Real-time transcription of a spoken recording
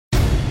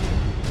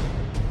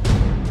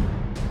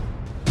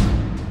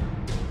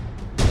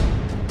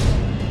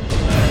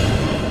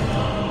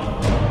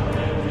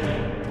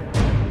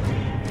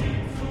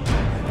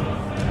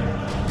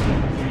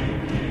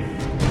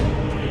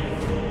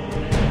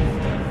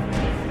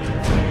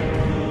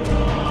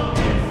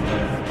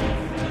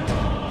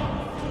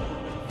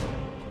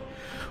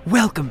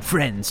Welcome,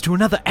 friends, to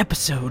another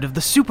episode of the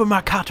Super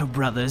Marcato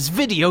Brothers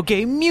Video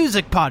Game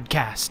Music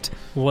Podcast.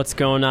 What's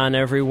going on,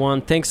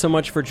 everyone? Thanks so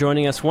much for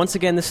joining us. Once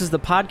again, this is the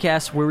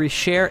podcast where we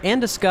share and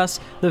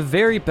discuss the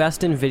very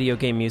best in video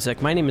game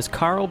music. My name is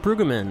Carl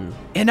Brueggemann.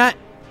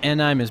 And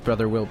I'm his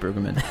brother, Will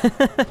Brueggemann.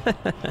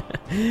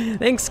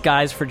 Thanks,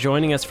 guys, for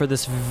joining us for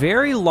this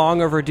very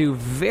long overdue,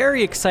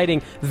 very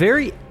exciting,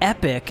 very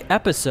epic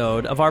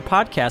episode of our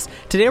podcast.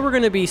 Today we're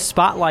going to be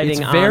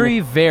spotlighting It's very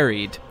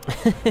varied.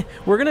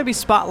 We're going to be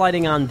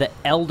spotlighting on the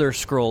Elder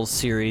Scrolls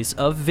series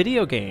of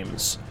video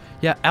games.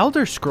 Yeah,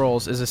 Elder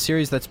Scrolls is a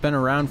series that's been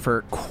around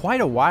for quite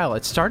a while.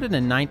 It started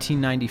in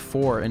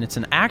 1994, and it's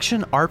an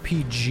action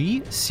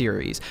RPG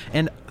series.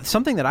 And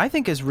something that I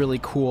think is really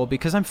cool,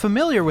 because I'm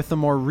familiar with the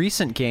more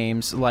recent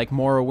games like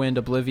Morrowind,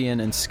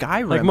 Oblivion, and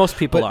Skyrim. Like most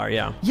people are,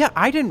 yeah. Yeah,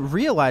 I didn't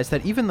realize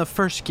that even the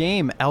first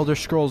game, Elder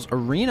Scrolls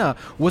Arena,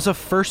 was a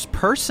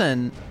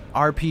first-person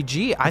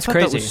RPG. I thought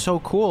that was so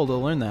cool to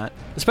learn that.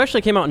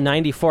 Especially came out in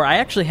 94. I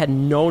actually had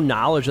no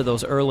knowledge of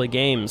those early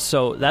games,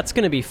 so that's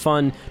going to be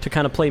fun to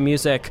kind of play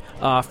music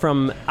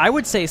from, I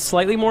would say,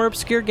 slightly more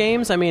obscure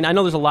games. I mean, I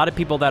know there's a lot of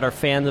people that are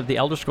fans of the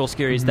Elder Scrolls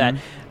series that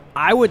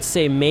I would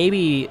say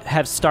maybe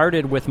have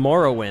started with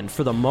Morrowind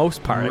for the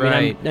most part. Right.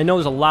 I mean, I know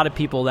there's a lot of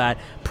people that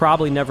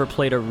probably never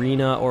played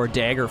Arena or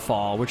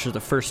Daggerfall, which are the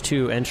first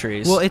two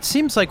entries. Well, it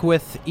seems like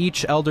with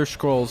each Elder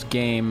Scrolls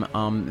game,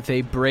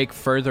 they break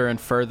further and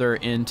further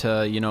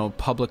into,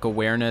 public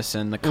awareness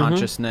and the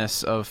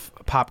consciousness of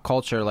pop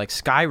culture. Like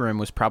Skyrim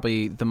was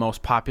probably the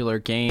most popular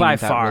game by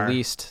that far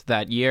released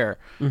that year.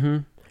 Mm-hmm.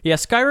 Yeah,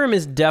 Skyrim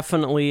is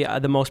definitely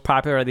the most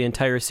popular of the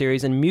entire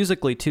series, and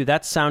musically, too.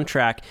 That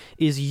soundtrack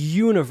is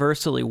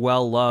universally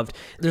well-loved.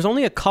 There's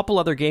only a couple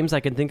other games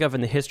I can think of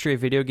in the history of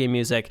video game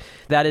music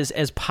that is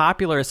as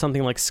popular as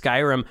something like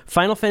Skyrim.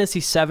 Final Fantasy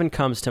VII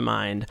comes to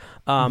mind.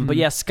 But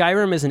yeah,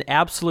 Skyrim is an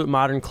absolute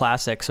modern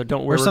classic, so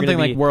don't worry. Or something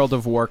like World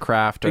of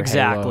Warcraft or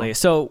Exactly. Halo.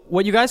 So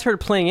what you guys heard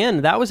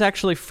playing that was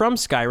actually from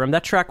Skyrim.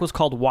 That track was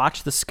called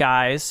Watch the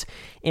Skies,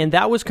 and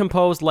that was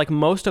composed, like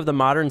most of the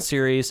modern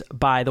series,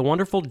 by the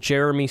wonderful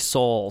Jeremy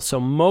Soule. So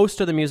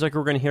most of the music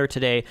we're going to hear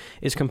today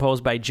is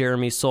composed by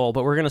Jeremy Soule,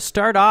 but we're going to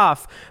start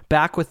off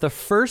back with the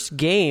first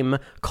game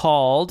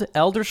called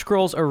Elder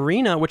Scrolls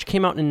Arena, which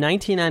came out in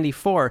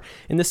 1994,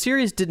 and the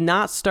series did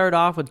not start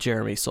off with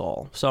Jeremy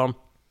Soule. So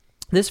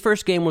this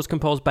first game was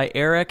composed by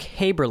Eric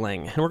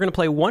Haberling, and we're going to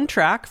play one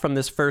track from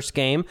this first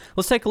game.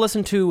 Let's take a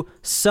listen to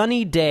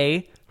Sunny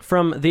Day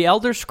from The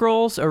Elder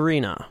Scrolls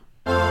Arena.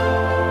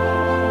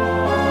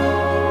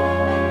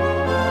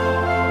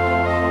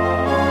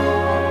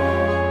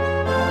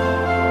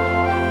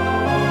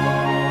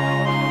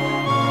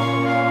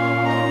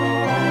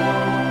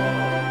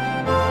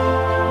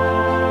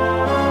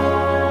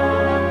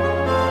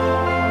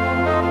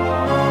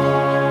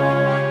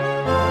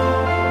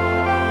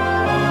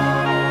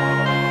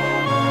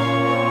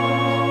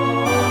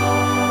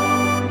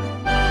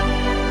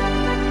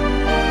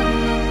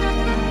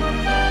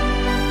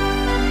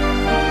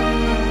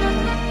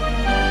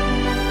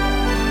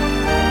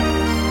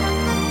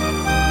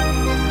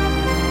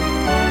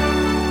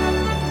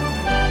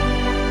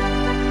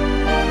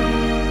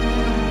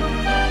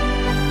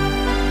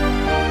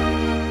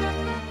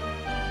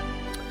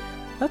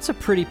 That's a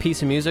pretty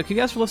piece of music. You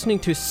guys are listening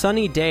to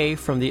Sunny Day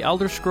from The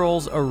Elder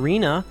Scrolls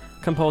Arena,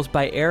 composed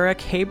by Eric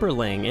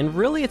Haberling. And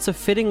really, it's a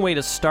fitting way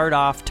to start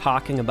off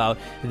talking about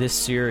this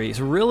series.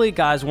 Really,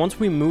 guys, once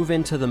we move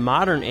into the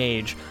modern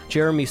age,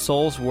 Jeremy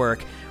Soule's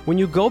work, when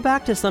you go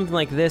back to something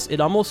like this, it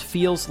almost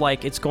feels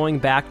like it's going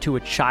back to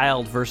a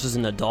child versus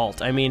an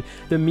adult. I mean,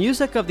 the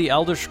music of The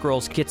Elder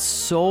Scrolls gets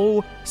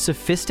so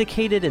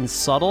sophisticated and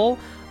subtle.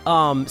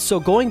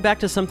 So going back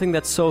to something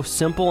that's so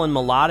simple and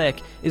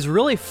melodic is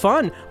really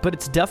fun, but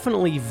it's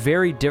definitely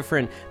very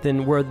different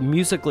than where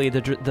musically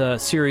the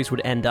series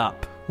would end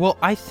up. Well,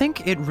 I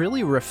think it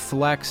really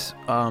reflects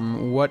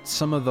what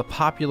some of the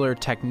popular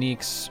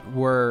techniques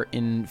were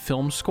in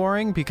film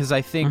scoring, because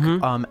I think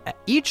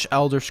each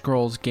Elder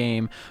Scrolls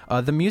game,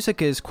 the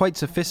music is quite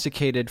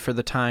sophisticated for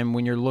the time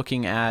when you're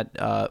looking at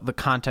the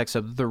context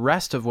of the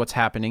rest of what's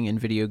happening in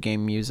video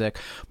game music.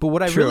 But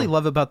what I really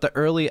love about the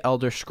early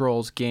Elder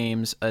Scrolls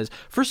games is,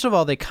 first of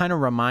all, they kind of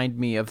remind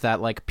me of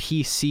that like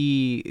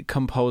PC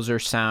composer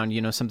sound,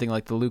 something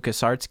like the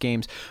LucasArts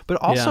games. But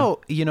also,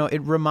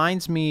 it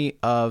reminds me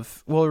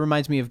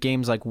of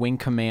games like Wing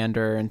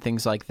Commander and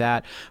things like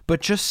that, but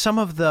just some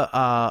of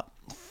the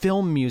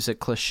film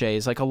music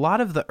cliches. Like a lot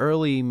of the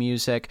early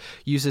music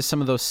uses some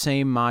of those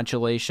same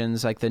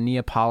modulations, like the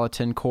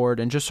Neapolitan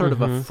chord, and just sort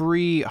of a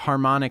free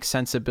harmonic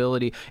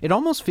sensibility. It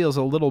almost feels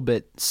a little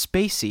bit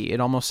spacey. It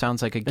almost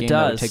sounds like a game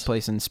that would take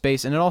place in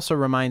space. And it also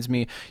reminds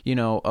me,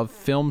 of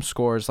film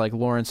scores like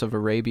Lawrence of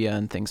Arabia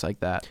and things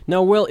like that.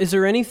 Now, Will, is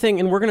there anything,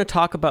 and we're going to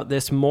talk about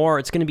this more,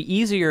 it's going to be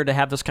easier to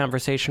have this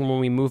conversation when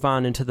we move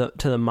on into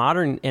the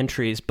modern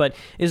entries, but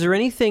is there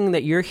anything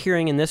that you're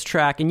hearing in this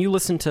track, and you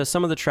listen to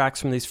some of the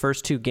tracks from these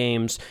first two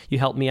games. You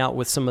helped me out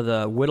with some of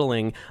the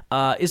whittling.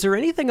 Is there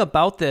anything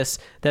about this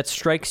that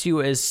strikes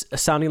you as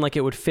sounding like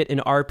it would fit an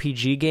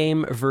RPG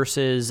game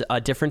versus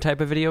a different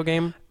type of video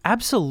game?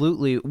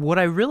 Absolutely. What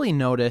I really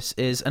notice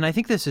is, and I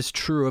think this is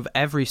true of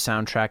every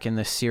soundtrack in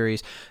this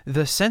series,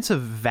 the sense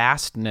of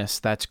vastness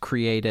that's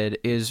created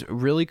is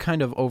really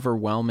kind of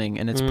overwhelming,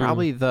 and it's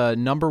probably the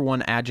number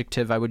one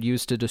adjective I would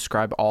use to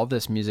describe all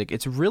this music.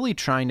 It's really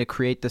trying to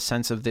create the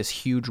sense of this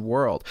huge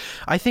world.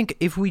 I think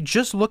if we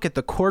just look at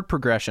the chord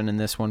progression in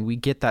this one, we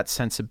get that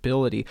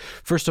sensibility.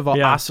 First of all,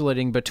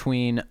 oscillating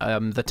between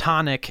the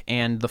tonic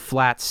and the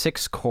flat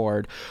 6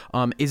 chord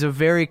is a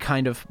very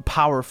kind of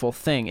powerful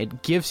thing.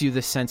 It gives you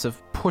the sense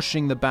of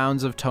pushing the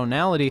bounds of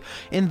tonality,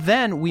 and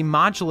then we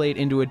modulate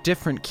into a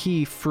different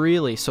key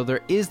freely, so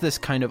there is this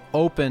kind of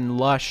open,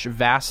 lush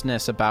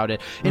vastness about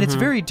it. And it's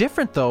very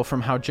different, though,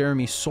 from how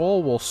Jeremy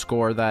Soule will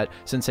score that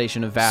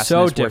sensation of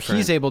vastness, where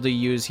he's able to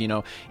use,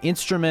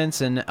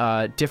 instruments and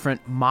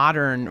different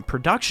modern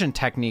production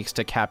techniques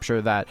to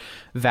capture that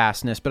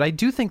vastness. But I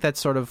do think that's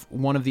sort of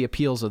one of the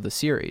appeals of the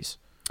series.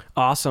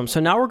 Awesome.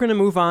 So now we're going to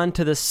move on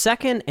to the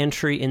second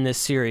entry in this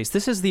series.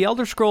 This is The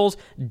Elder Scrolls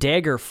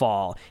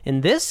Daggerfall.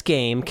 And this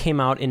game came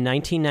out in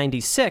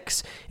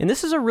 1996. And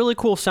this is a really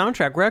cool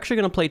soundtrack. We're actually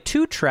going to play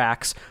 2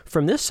 tracks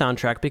from this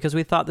soundtrack because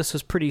we thought this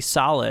was pretty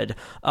solid.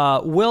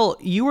 Will,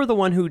 you were the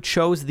one who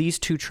chose these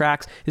 2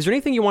 tracks. Is there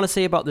anything you want to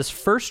say about this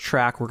first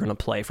track we're going to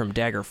play from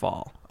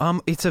Daggerfall?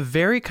 It's a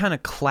very kind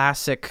of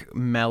classic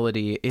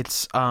melody.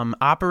 It's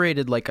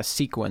operated like a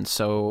sequence,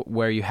 so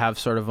where you have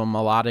sort of a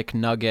melodic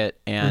nugget,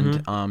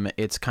 and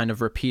it's kind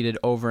of repeated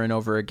over and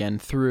over again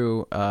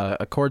through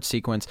a chord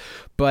sequence.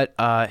 But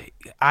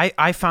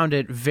I found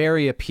it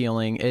very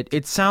appealing.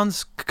 It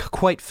sounds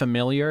quite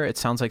familiar. It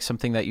sounds like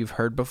something that you've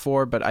heard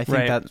before, but I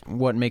think that's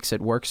what makes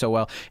it work so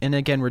well. And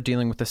again, we're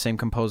dealing with the same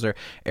composer,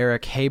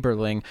 Eric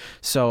Haberling,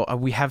 so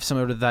we have some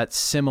of that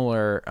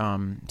similar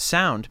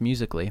sound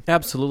musically.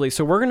 Absolutely.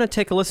 So we're going to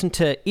take a listen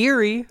to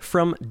Eerie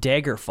from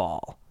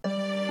Daggerfall.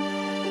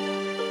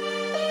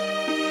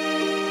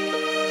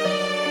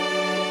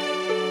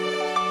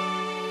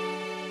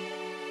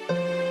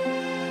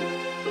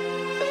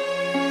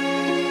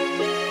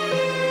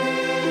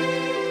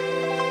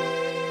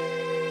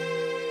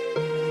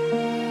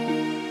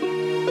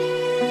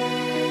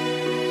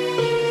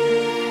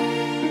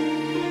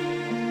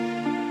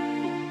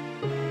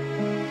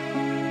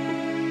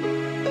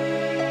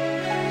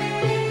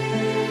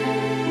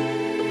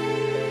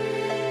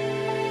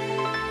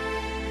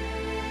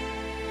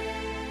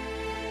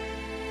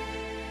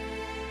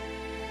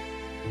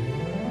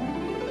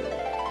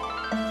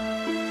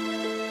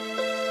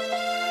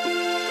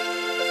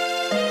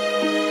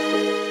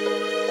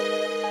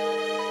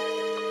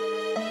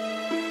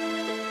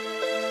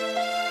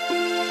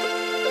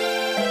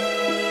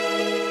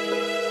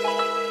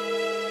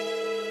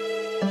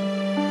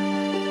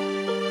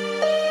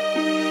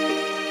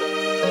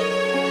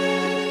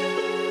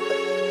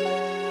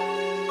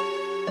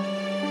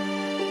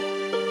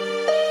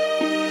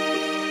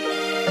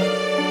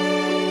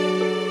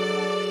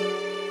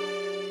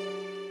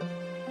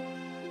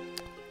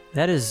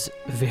 That is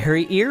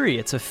very eerie.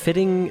 It's a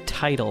fitting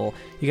title.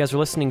 You guys are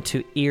listening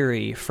to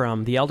Eerie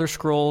from The Elder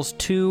Scrolls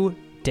II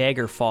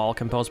Daggerfall,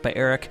 composed by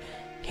Eric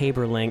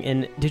Haberling.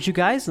 And did you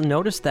guys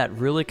notice that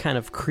really kind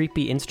of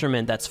creepy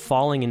instrument that's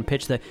falling in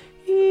pitch? That's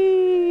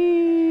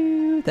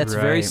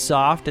very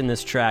soft in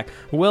this track.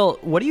 Will,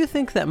 what do you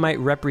think that might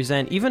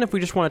represent? Even if we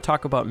just want to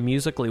talk about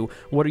musically,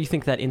 what do you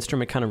think that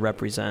instrument kind of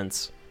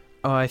represents?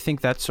 Oh, I think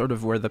that's sort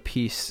of where the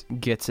piece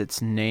gets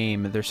its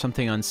name. There's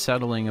something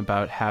unsettling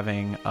about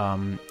having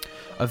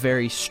a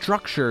very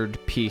structured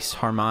piece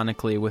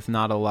harmonically with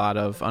not a lot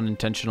of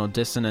unintentional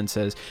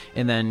dissonances,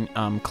 and then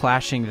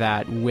clashing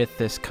that with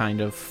this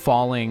kind of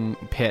falling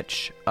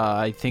pitch.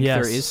 I think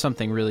there is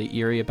something really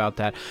eerie about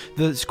that.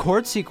 The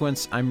chord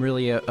sequence, I'm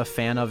really a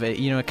fan of it.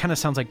 It kind of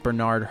sounds like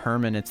Bernard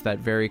Herrmann. It's that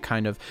very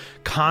kind of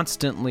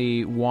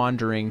constantly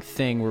wandering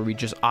thing where we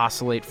just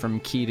oscillate from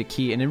key to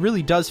key, and it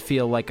really does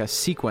feel like a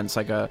sequence,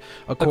 like a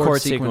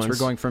chord sequence. We're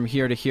going from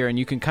here to here, and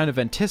you can kind of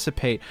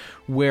anticipate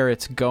where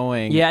it's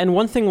going. Yeah, and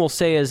one thing we'll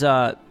say is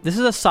this is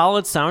a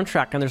solid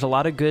soundtrack, and there's a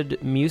lot of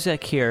good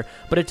music here,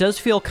 but it does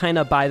feel kind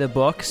of by the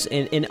books.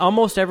 In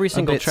almost every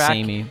single track,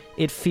 samey.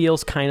 It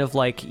feels kind of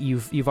like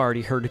you've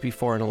already heard it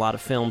before in a lot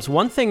of films.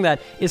 One thing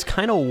that is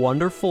kind of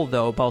wonderful,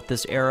 though, about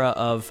this era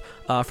of,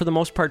 for the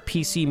most part,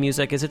 PC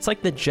music is it's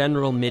like the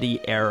General MIDI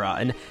era.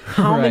 And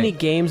how many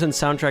games and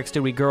soundtracks did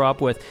we grow up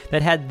with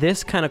that had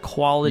this kind of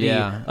quality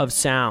of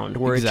sound,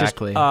 where it just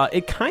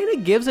it kind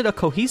of gives it a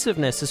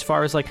cohesiveness as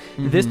far as like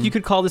this. You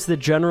could call this the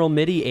General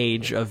MIDI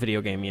age of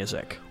video game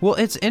music. Well,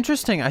 it's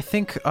interesting. I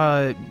think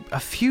a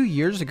few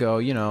years ago,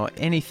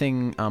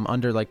 anything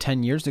under like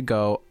 10 years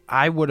ago,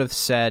 I would have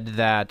said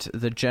that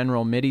the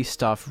general MIDI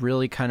stuff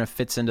really kind of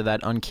fits into that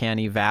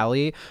uncanny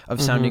valley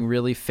of sounding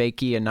really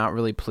fakey and not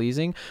really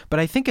pleasing. But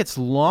I think it's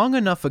long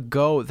enough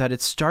ago that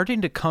it's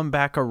starting to come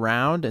back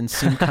around and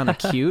seem kind of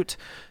cute.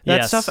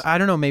 That stuff, I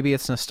don't know, maybe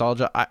it's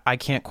nostalgia. I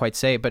can't quite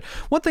say. But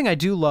one thing I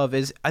do love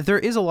is there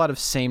is a lot of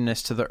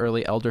sameness to the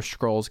early Elder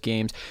Scrolls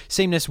games,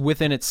 sameness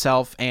within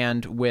itself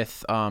and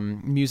with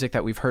music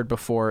that we've heard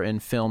before in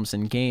films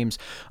and games.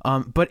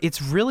 But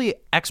it's really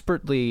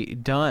expertly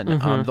done.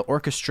 The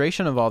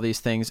orchestration of all these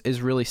things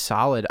is really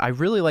solid. I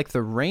really like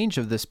the range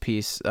of this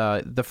piece.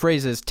 The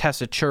phrase is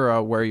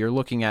tessitura, where you're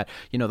looking at,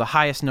 the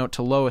highest note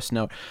to lowest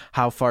note,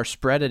 how far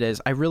spread it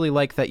is. I really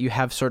like that you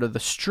have sort of the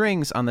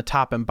strings on the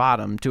top and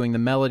bottom doing the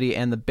melody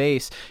and the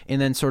bass, and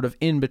then sort of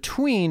in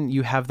between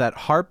you have that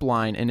harp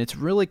line, and it's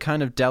really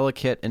kind of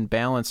delicate and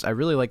balanced. I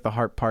really like the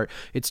harp part.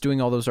 It's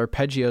doing all those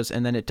arpeggios,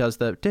 and then it does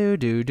the do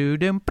do do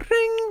dim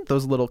pring,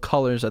 those little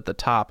colors at the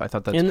top. I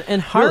thought that's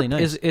and harp really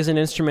nice. is an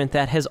instrument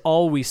that has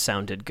always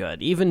sounded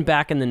good. Even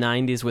back in the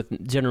 90s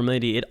with General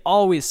MIDI, it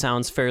always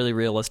sounds fairly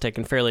realistic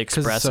and fairly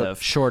expressive.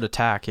 It's a short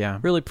attack, yeah.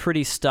 Really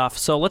pretty stuff.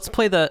 So let's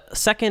play the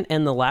second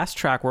and the last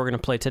track we're going to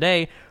play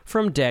today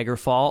from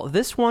Daggerfall.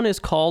 This one is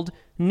called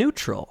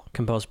Neutral,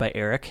 composed by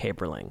Eric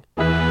Haberling.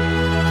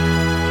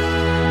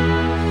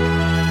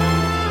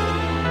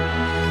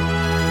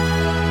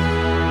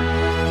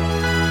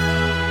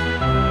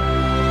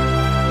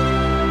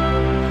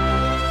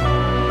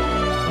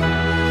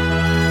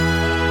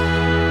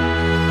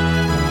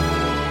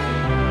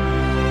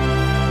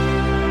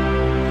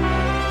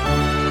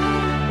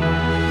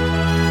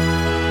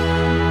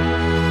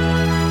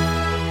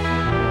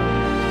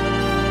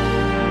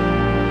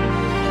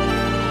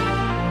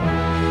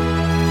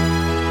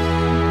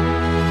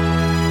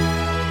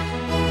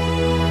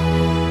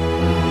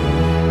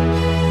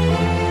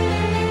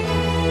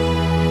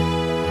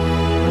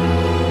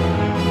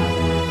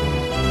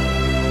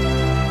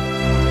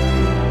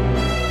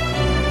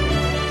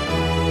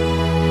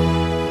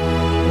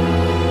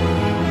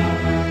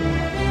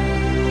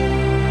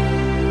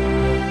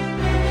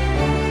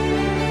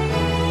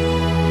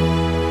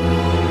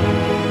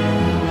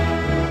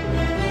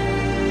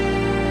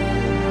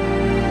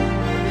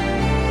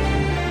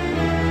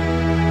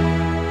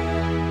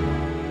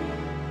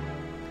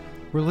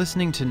 We're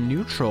listening to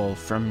Neutral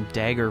from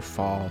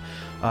Daggerfall.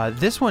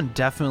 This one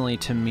definitely,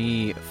 to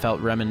me, felt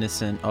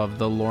reminiscent of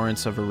the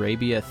Lawrence of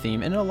Arabia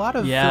theme and a lot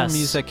of film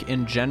music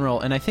in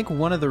general. And I think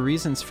one of the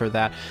reasons for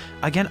that,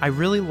 again, I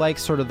really like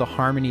sort of the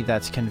harmony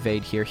that's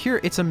conveyed here. Here,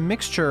 it's a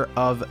mixture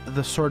of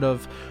the sort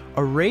of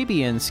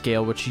Arabian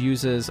scale, which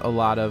uses a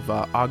lot of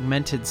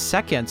augmented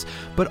seconds,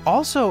 but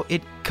also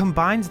it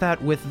combines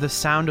that with the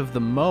sound of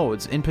the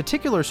modes, in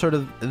particular sort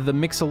of the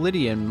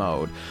Mixolydian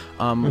mode,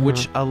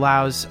 which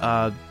allows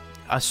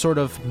a sort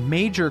of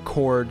major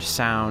chord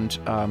sound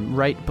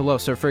right below.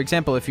 So, for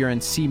example, if you're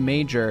in C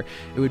major,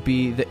 it would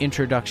be the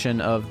introduction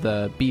of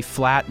the B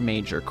flat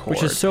major chord.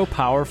 Which is so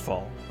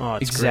powerful. Oh,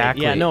 it's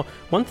exactly. Great. Yeah, no,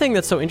 one thing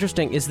that's so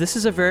interesting is this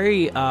is a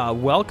very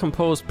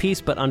well-composed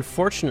piece, but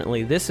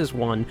unfortunately, this is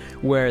one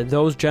where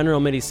those general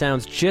MIDI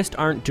sounds just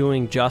aren't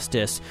doing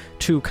justice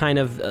to kind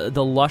of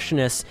the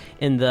lushness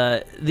and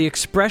the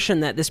expression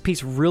that this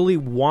piece really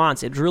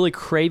wants. It's really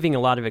craving a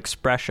lot of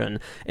expression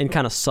and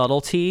kind of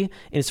subtlety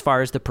as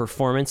far as the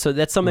performance. So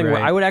that's something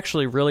where I would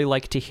actually really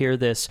like to hear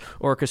this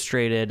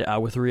orchestrated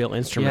with real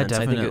instruments. Yeah,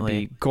 definitely. I think it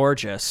would be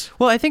gorgeous.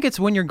 Well, I think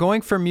it's when you're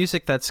going for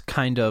music that's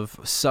kind of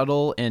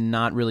subtle and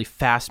not really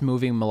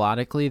fast-moving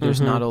melodically, there's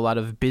not a lot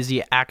of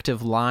busy,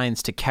 active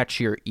lines to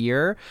catch your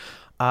ear.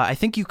 I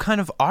think you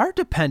kind of are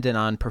dependent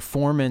on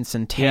performance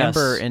and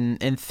timbre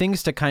and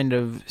things to kind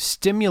of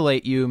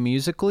stimulate you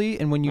musically.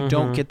 And when you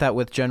don't get that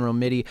with general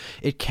MIDI,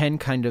 it can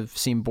kind of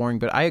seem boring.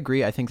 But I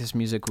agree. I think this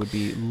music would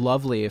be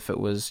lovely if it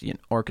was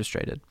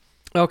orchestrated.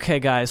 Okay,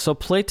 guys, so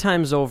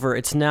playtime's over.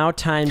 It's now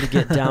time to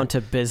get down to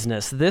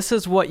business. This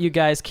is what you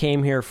guys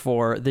came here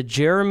for, the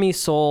Jeremy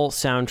Soule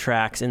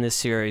soundtracks in this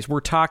series. We're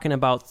talking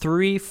about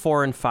 3,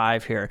 4, and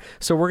 5 here.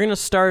 So we're going to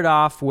start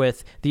off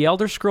with The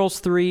Elder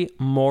Scrolls 3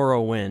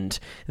 Morrowind.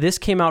 This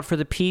came out for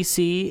the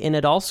PC, and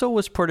it also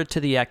was ported to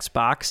the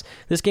Xbox.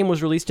 This game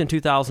was released in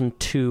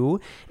 2002,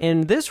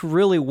 and this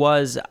really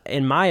was,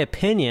 in my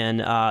opinion,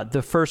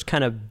 the first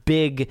kind of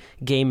big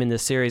game in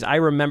this series. I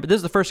remember, this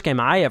is the first game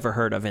I ever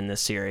heard of in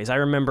this series.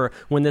 I remember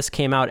when this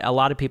came out, a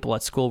lot of people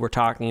at school were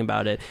talking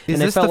about it. Is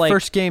this the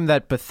first game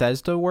that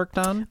Bethesda worked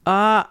on?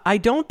 I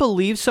don't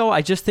believe so.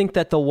 I just think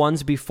that the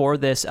ones before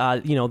this,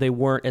 they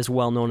weren't as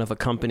well known of a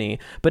company.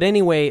 But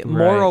anyway,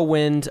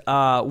 Morrowind,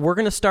 we're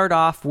going to start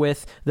off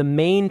with the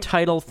main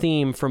title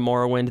theme for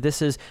Morrowind.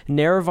 This is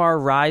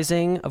Nerevar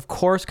Rising, of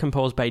course,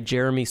 composed by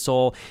Jeremy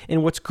Soule.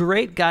 And what's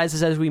great, guys,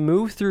 is as we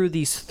move through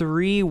these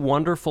 3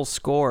 wonderful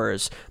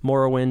scores,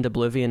 Morrowind,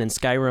 Oblivion, and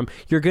Skyrim,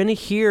 you're going to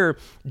hear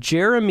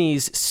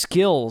Jeremy's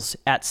skills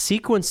at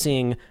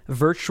sequencing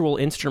virtual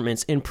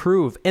instruments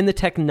improve, and the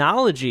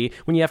technology,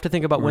 when you have to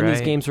think about when these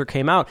games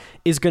came out,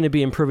 is going to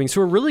be improving. So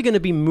we're really going to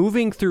be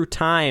moving through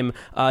time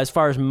as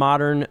far as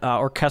modern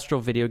orchestral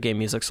video game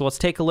music. So let's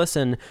take a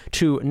listen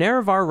to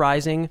Nerevar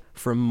Rising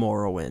from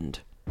Morrowind.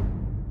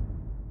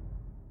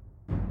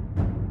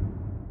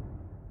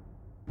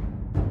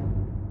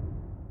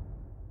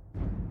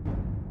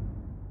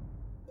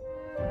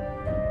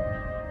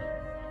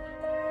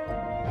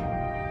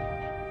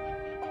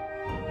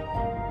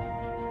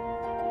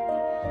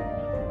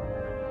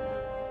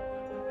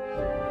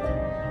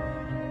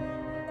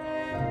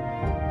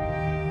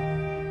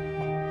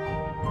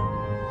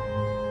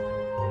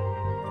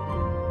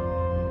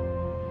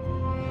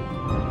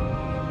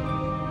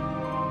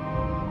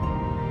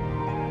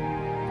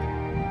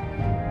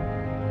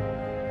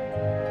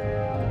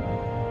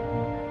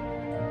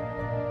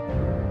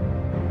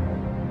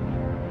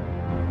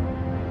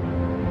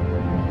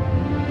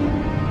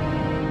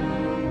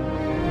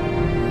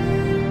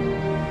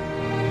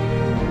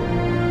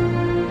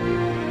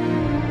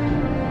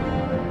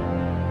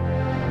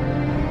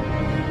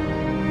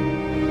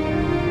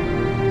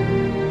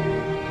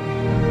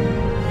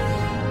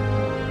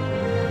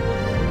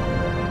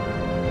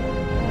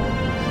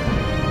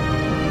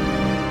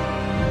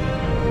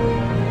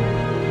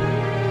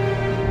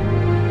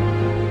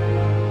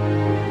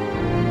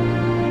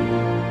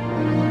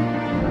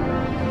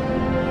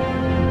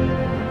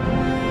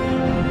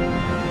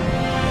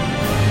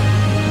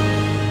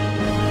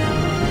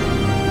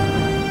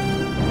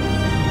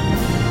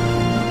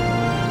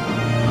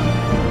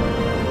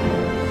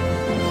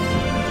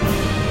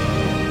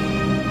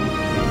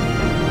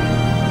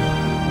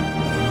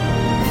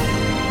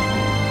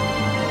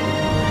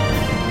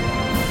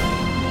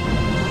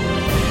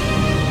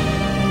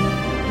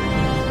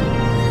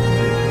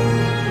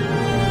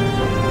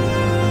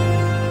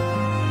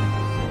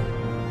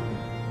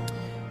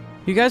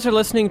 You guys are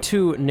listening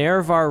to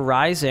Nerevar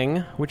Rising,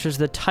 which is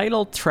the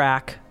title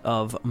track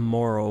of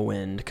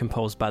Morrowind,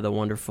 composed by the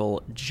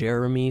wonderful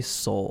Jeremy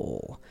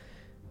Soule.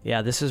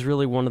 Yeah, this is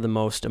really one of the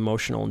most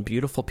emotional and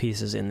beautiful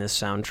pieces in this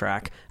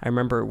soundtrack. I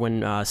remember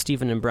when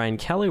Stephen and Brian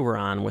Kelly were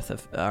on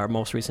with our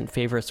most recent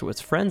Favorites with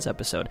Friends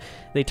episode,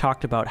 they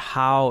talked about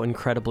how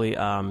incredibly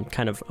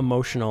kind of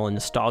emotional and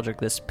nostalgic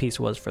this piece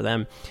was for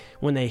them.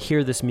 When they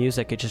hear this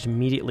music, it just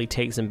immediately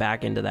takes them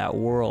back into that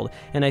world.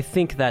 And I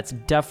think that's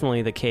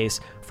definitely the case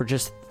for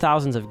just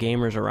thousands of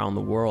gamers around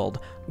the world.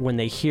 When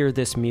they hear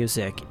this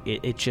music,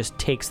 it just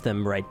takes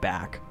them right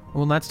back.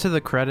 Well, that's to the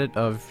credit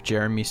of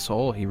Jeremy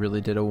Soule. He really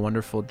did a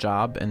wonderful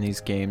job in these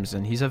games,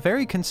 and he's a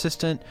very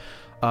consistent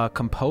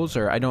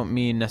composer. I don't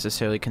mean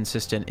necessarily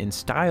consistent in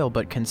style,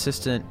 but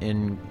consistent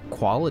in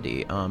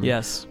quality.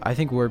 Yes. I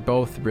think we're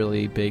both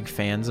really big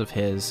fans of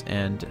his,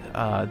 and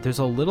there's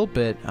a little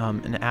bit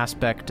an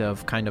aspect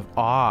of kind of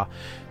awe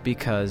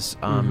because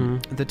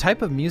the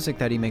type of music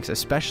that he makes,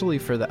 especially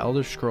for the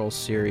Elder Scrolls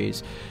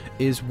series,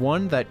 is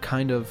one that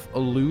kind of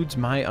eludes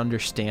my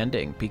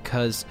understanding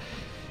because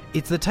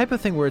it's the type of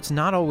thing where it's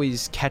not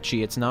always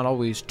catchy, it's not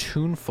always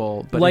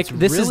tuneful, but like it's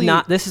this really...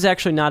 this is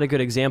actually not a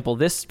good example.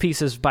 This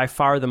piece is by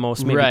far the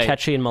most maybe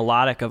catchy and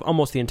melodic of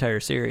almost the entire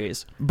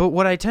series. But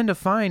what I tend to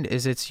find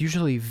is it's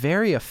usually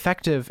very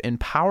effective and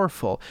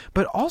powerful.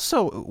 But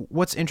also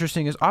what's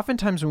interesting is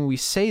oftentimes when we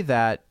say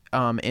that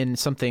and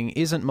something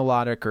isn't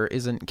melodic or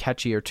isn't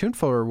catchy or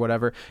tuneful or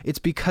whatever, it's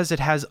because it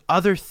has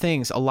other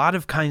things, a lot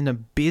of kind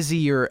of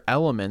busier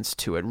elements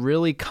to it,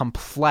 really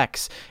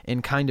complex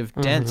and kind of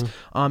dense.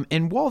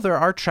 And while there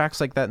are tracks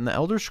like that in the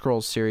Elder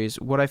Scrolls series,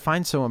 what I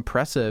find so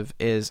impressive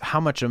is how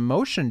much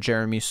emotion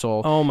Jeremy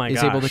Soule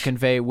is able to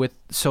convey with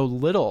so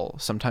little,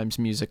 sometimes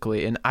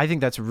musically. And I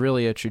think that's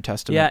really a true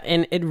testament. Yeah,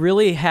 and it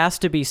really has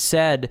to be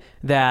said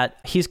that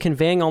he's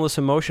conveying all this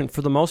emotion,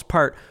 for the most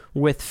part,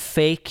 with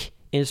fake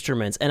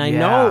instruments. And I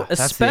know,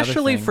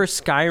 especially for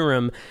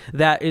Skyrim,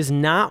 that is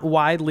not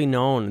widely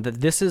known,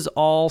 that this is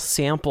all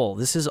sample.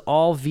 This is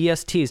all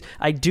VSTs.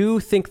 I do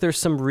think there's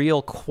some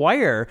real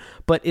choir,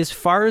 but as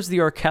far as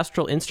the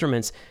orchestral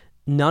instruments,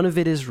 none of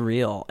it is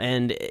real.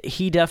 And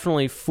he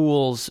definitely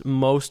fools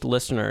most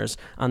listeners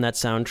on that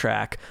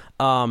soundtrack.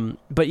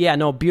 But yeah,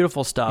 no,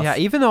 beautiful stuff. Yeah,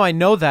 even though I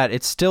know that,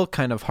 it's still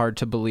kind of hard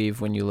to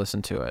believe when you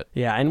listen to it.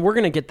 Yeah, and we're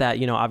going to get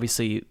that,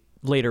 obviously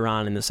later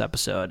on in this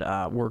episode.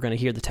 We're going to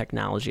hear the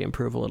technology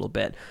improve a little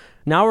bit.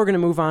 Now we're going to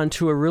move on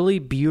to a really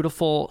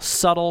beautiful,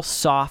 subtle,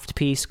 soft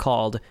piece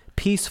called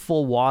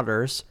Peaceful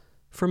Waters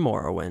for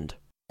Morrowind.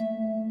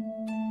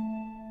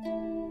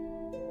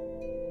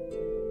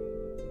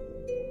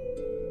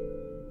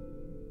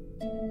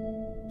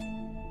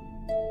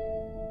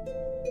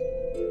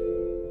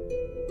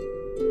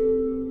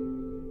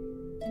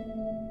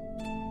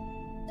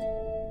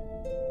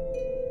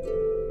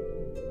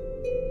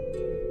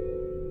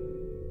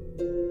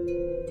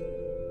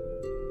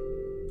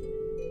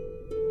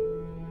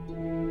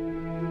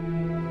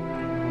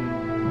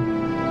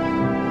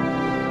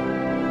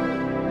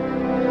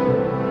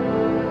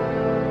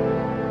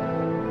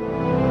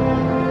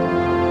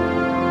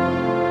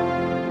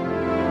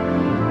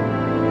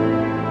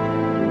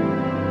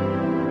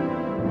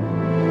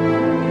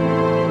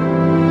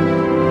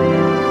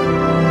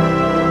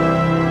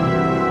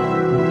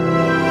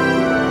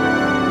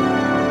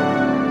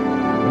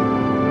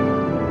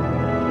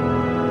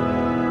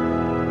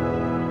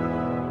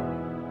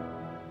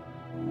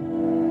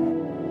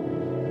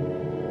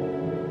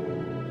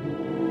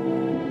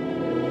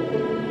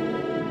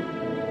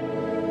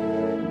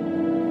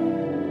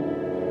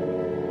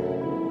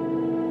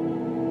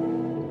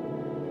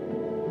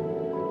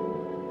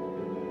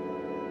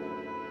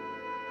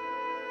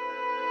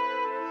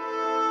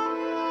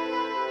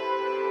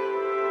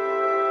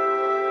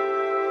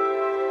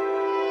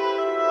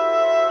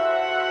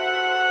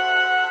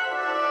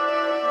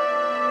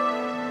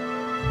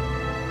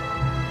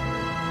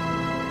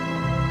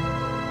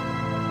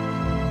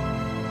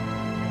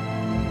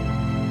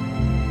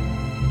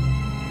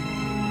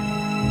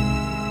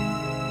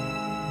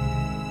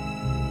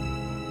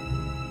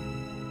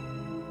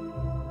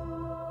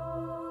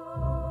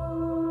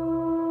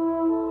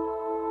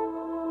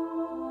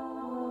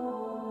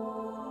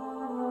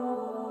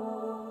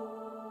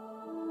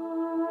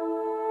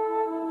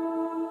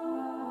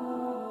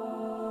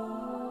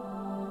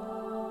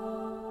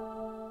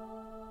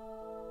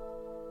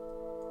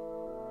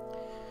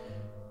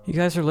 You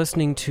guys are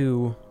listening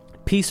to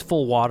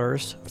Peaceful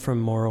Waters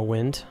from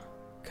Morrowind,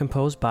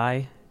 composed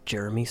by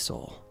Jeremy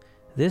Soule.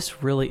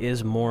 This really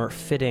is more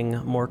fitting,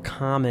 more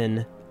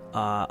common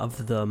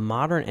of the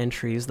modern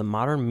entries, the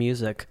modern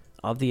music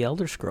of the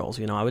Elder Scrolls.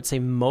 You know, I would say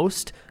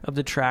most of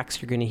the tracks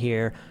you're going to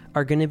hear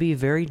are going to be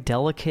very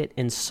delicate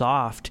and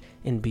soft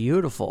and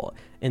beautiful.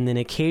 And then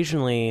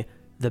occasionally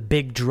the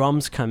big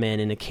drums come in,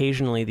 and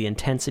occasionally the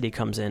intensity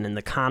comes in and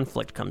the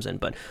conflict comes in.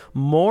 But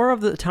more of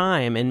the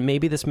time, and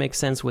maybe this makes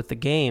sense with the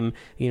game,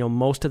 you know,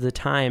 most of the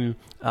time,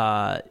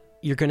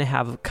 you're going to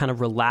have kind of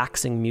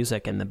relaxing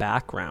music in the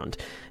background.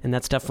 And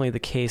that's definitely the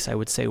case, I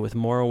would say, with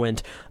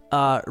Morrowind.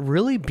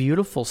 Really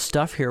beautiful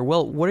stuff here.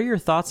 Will, what are your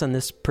thoughts on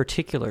this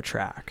particular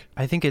track?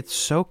 I think it's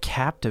so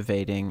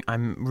captivating.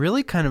 I'm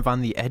really kind of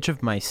on the edge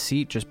of my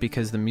seat just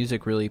because the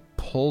music really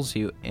pulls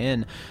you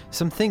in.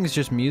 Some things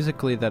just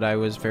musically that I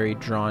was very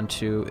drawn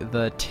to.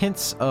 The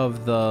tints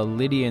of the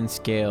Lydian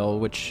scale,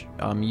 which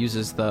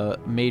uses the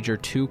major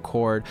 2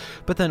 chord,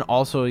 but then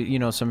also, you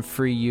know, some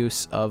free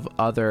use of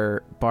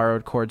other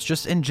borrowed chords.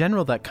 Just in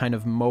general, that kind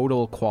of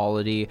modal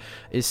quality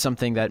is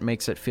something that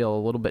makes it feel a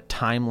little bit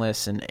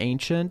timeless and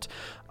ancient.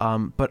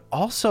 But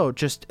also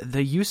just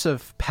the use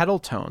of pedal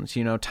tones,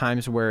 you know,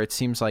 times where it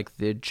seems like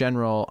the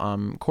general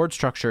chord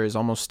structure is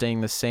almost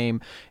staying the same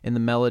in the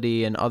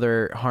melody, and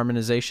other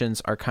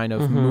harmonizations are kind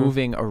of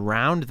moving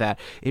around that.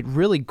 It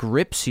really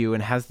grips you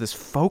and has this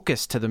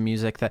focus to the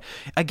music that,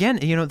 again,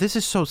 you know, this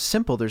is so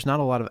simple. There's not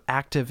a lot of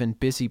active and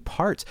busy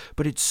parts,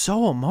 but it's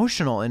so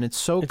emotional and it's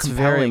so compelling.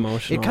 Very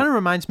emotional. It kind of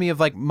reminds me of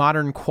like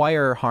modern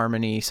choir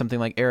harmony, something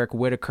like Eric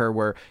Whitacre,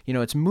 where, you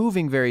know, it's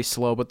moving very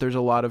slow, but there's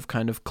a lot of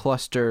kind of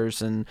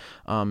clusters and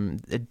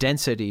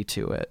density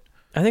to it.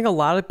 I think a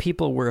lot of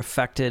people were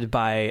affected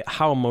by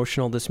how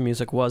emotional this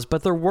music was,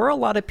 but there were a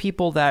lot of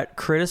people that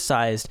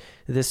criticized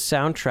this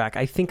soundtrack.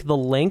 I think the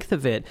length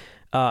of it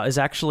is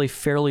actually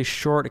fairly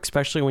short,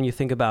 especially when you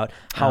think about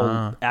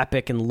how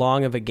epic and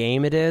long of a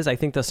game it is. I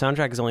think the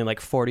soundtrack is only like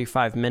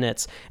 45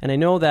 minutes. And I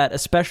know that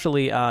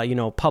especially,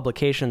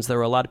 publications, there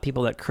were a lot of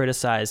people that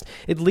criticized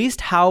at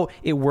least how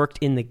it worked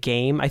in the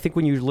game. I think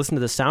when you listen to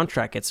the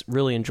soundtrack, it's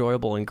really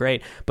enjoyable and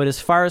great. But as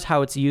far as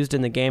how it's used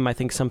in the game, I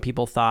think some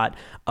people thought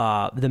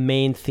the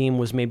main theme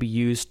was maybe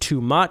used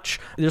too much.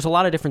 There's a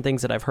lot of different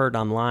things that I've heard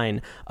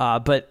online.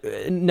 But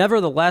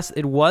nevertheless,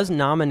 it was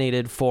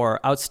nominated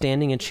for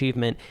Outstanding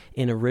Achievement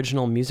in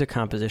Original Music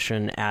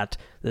Composition at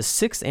the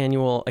 6th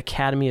Annual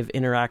Academy of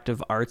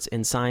Interactive Arts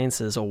and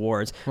Sciences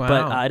Awards. Wow.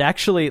 But it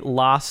actually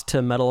lost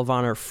to Medal of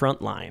Honor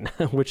Frontline,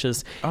 which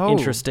is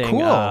interesting.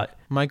 Cool.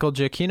 Michael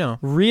Giacchino.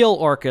 Real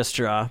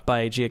orchestra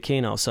by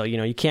Giacchino. So, you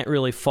know, you can't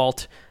really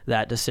fault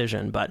that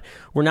decision. But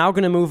we're now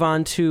going to move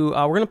on to,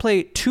 we're going to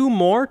play 2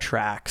 more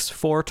tracks,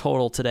 4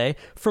 total today,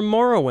 from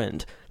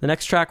Morrowind. The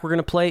next track we're going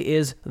to play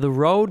is The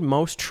Road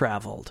Most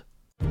Traveled.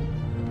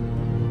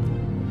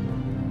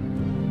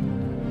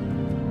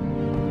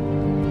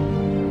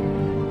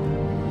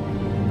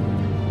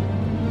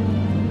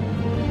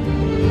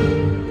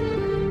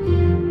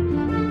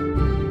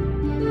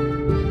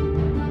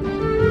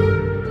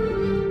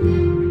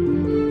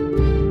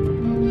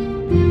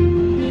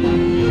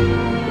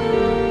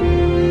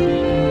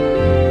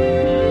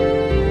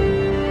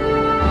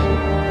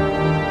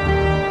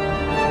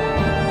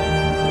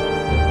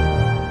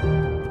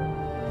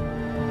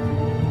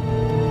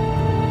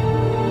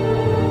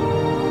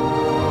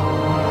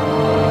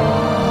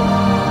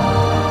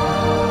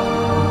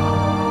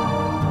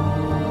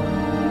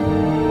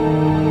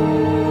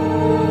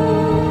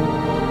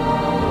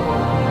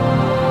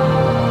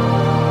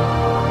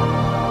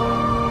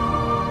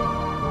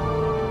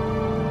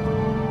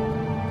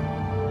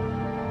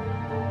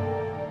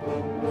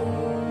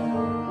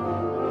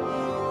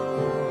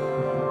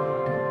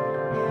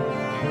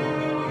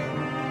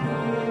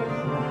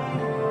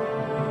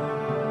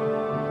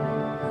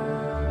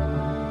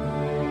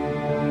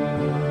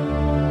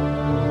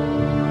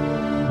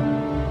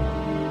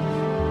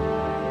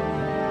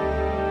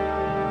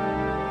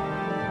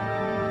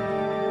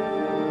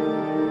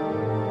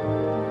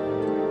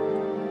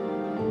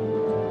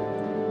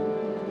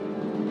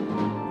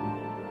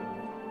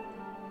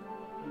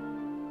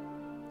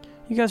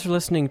 You guys are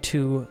listening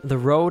to The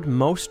Road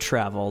Most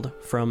Traveled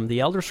from The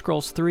Elder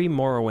Scrolls III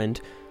Morrowind,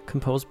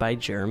 composed by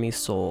Jeremy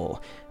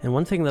Soule. And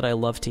one thing that I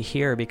love to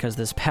hear, because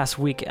this past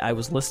week I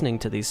was listening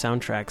to these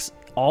soundtracks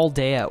all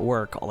day at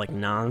work, like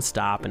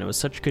nonstop, and it was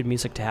such good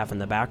music to have in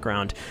the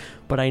background.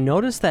 But I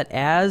noticed that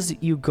as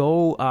you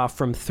go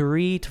from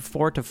 3 to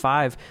 4 to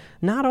 5,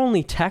 not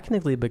only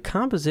technically but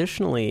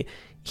compositionally,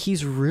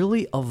 he's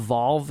really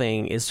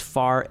evolving as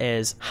far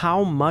as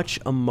how much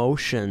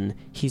emotion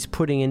he's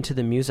putting into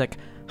the music,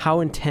 how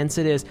intense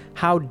it is,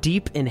 how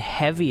deep and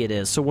heavy it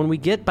is. So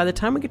by the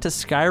time we get to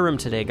Skyrim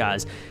today,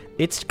 guys,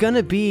 it's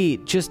gonna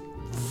be just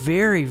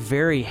very,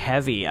 very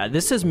heavy.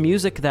 This is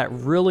music that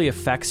really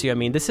affects you. I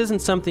mean, this isn't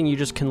something you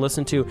just can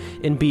listen to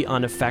and be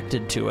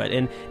unaffected to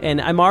it.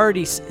 And I'm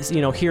already,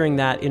 hearing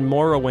that in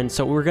Morrowind,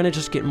 so we're going to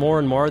just get more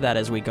and more of that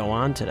as we go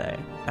on today.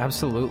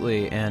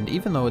 Absolutely, and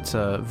even though it's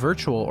a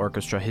virtual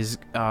orchestra, his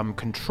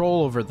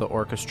control over the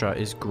orchestra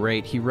is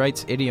great. He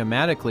writes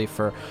idiomatically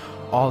for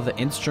all the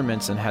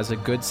instruments and has a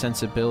good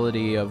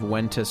sensibility of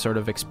when to sort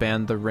of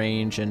expand the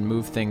range and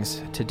move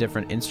things to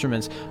different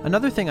instruments.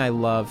 Another thing I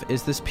love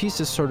is this piece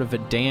is sort of a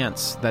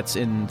dance that's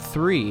in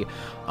 3,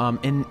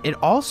 and it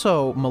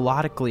also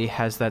melodically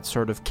has that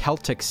sort of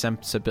Celtic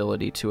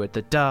sensibility to it,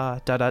 the da,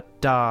 da, da,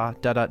 da,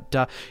 da, da,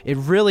 da. It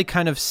really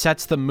kind of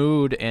sets the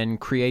mood and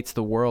creates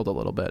the world a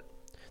little bit.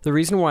 The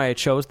reason why I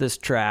chose this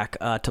track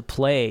to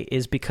play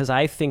is because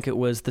I think it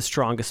was the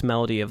strongest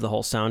melody of the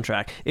whole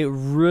soundtrack. It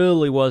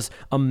really was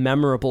a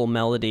memorable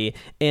melody.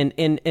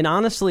 And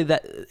honestly,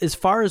 that as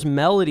far as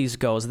melodies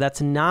goes, that's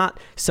not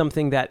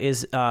something that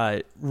is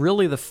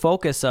really the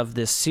focus of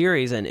this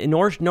series, and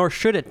nor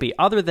should it be.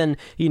 Other than,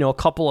 a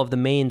couple of the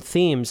main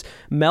themes,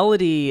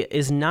 melody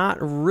is not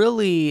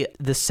really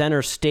the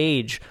center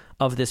stage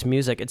of this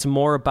music. It's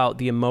more about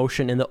the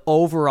emotion and the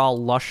overall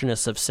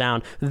lushness of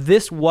sound.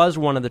 This was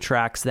one of the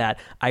tracks that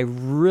I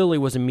really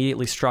was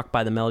immediately struck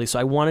by the melody, so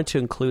I wanted to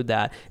include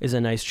that as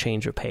a nice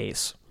change of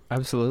pace.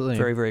 Absolutely.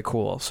 Very, very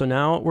cool. So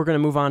now we're going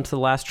to move on to the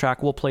last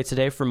track we'll play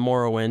today from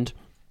Morrowind.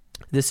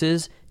 This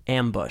is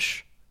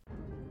Ambush.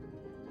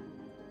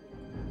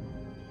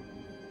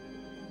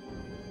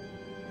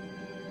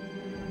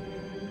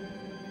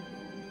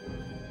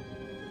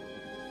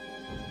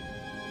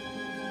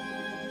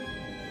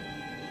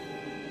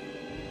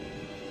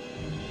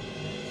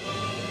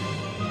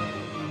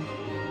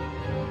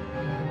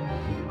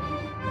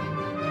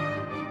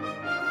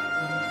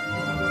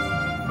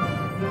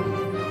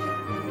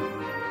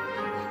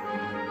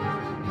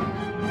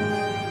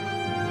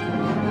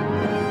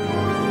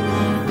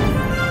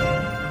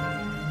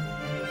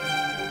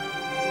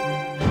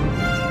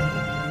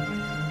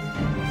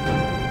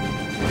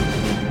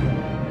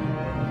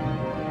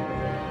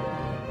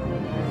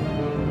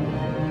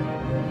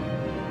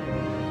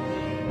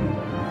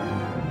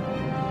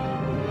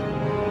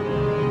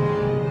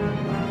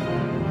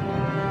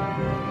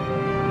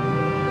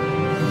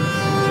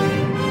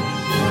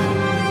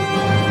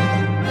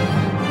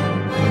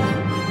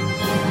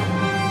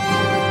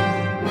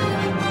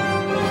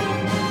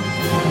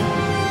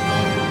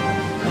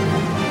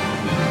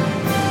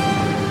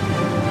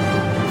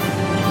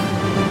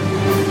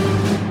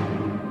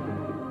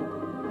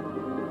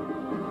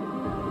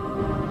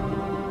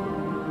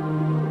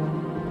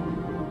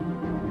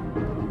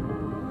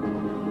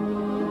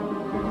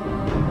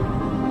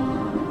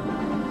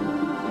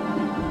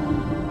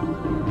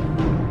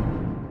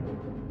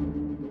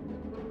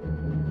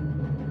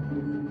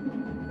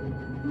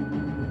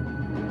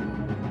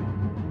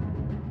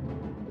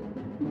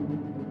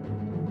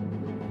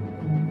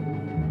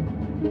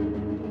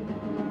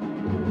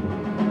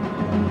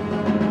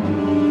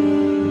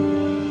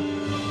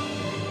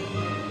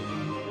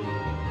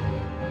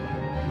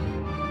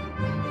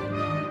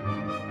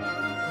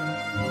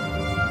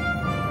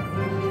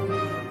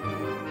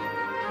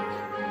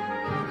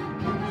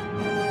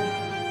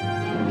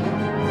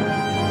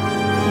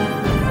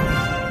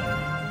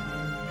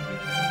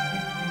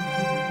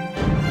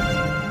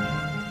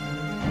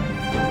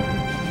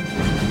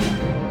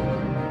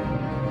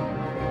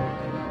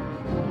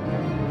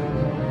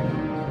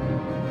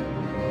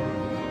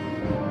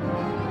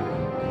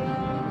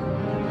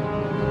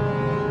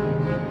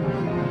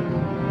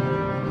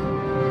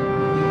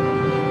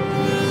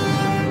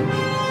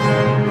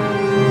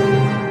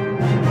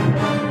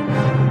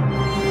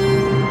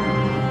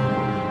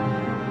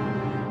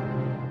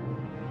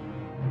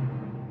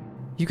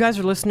 You guys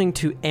are listening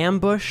to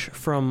Ambush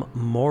from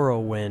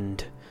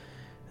Morrowind.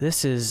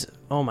 This is,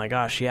 oh my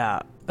gosh,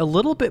 yeah, a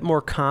little bit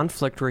more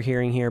conflict we're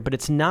hearing here, but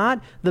it's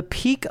not the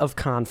peak of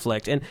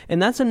conflict. And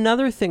that's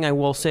another thing I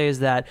will say is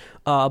that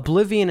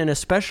Oblivion and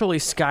especially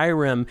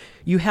Skyrim,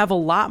 you have a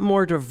lot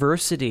more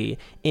diversity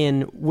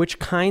in which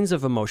kinds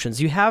of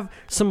emotions. You have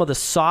some of the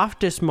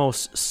softest,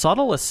 most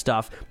subtlest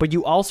stuff, but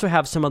you also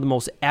have some of the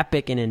most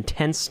epic and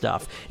intense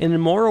stuff. And in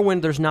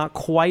Morrowind, there's not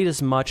quite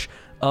as much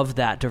of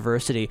that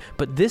diversity,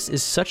 but this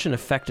is such an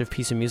effective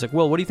piece of music.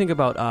 Will, what do you think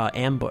about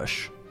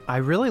Ambush? I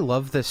really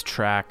love this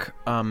track.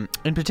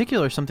 In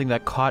particular, something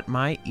that caught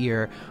my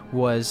ear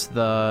was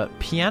the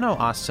piano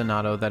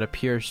ostinato that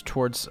appears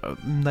towards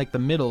like the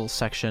middle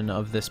section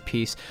of this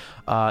piece.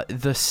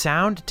 The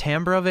sound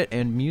timbre of it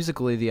and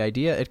musically the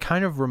idea, it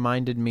kind of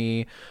reminded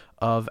me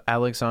of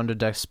Alexander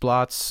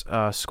Desplat's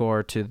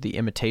score to The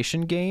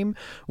Imitation Game,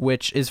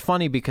 which is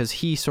funny because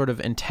he sort of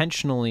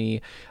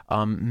intentionally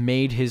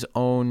made his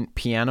own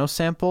piano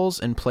samples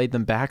and played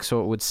them back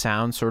so it would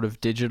sound sort of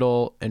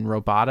digital and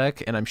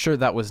robotic. And I'm sure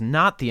that was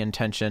not the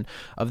intention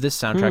of this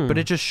soundtrack, but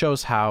it just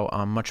shows how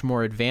much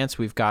more advanced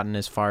we've gotten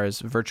as far as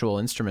virtual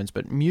instruments.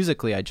 But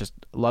musically, I just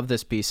love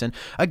this piece. And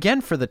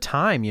again, for the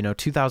time,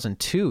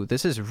 2002,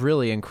 this is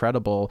really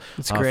incredible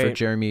for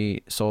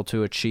Jeremy Soule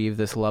to achieve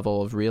this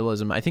level of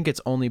realism. I think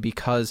it's only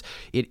because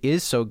it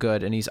is so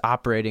good and he's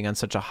operating on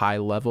such a high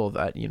level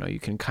that, you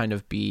can kind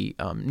of be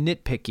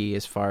nitpicky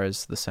as far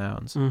as the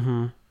sounds.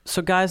 Mm-hmm.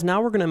 So guys,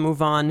 now we're going to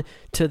move on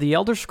to The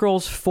Elder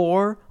Scrolls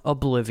IV: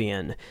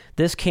 Oblivion.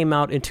 This came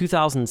out in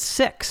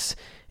 2006,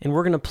 and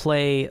we're going to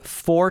play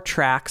 4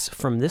 tracks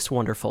from this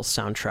wonderful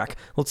soundtrack.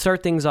 Let's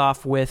start things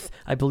off with,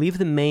 I believe,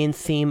 the main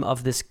theme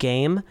of this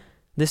game.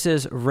 This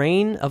is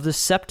Reign of the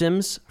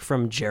Septims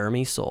from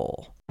Jeremy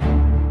Soule.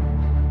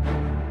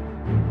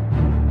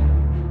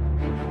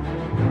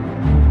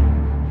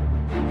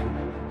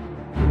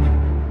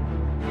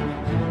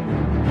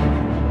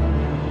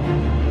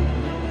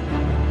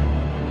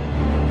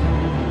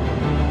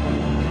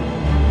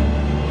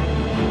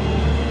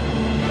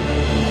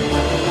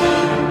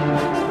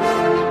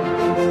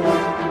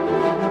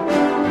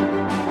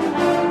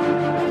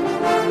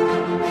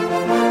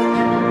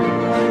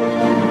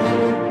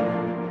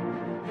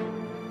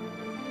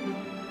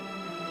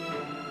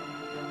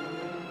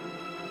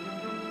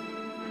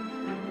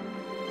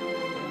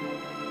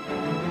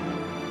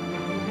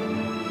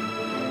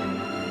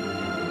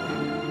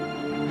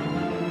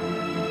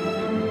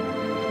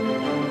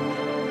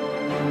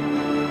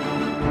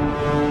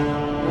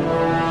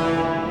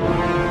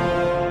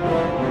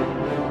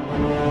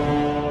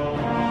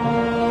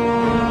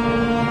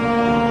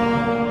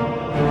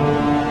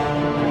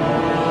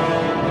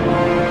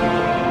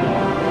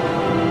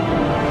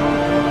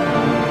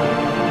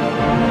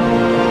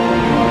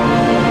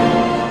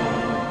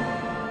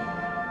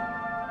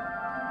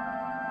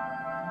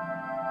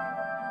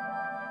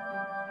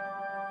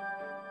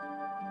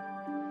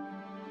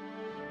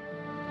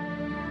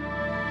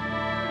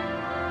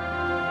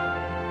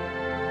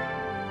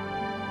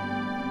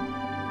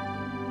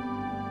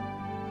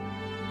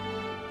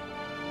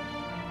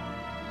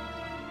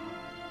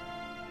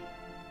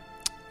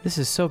 This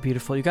is so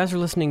beautiful. You guys are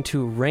listening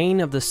to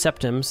Reign of the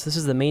Septims. This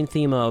is the main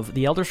theme of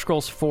The Elder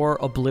Scrolls IV: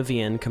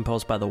 Oblivion,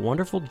 composed by the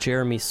wonderful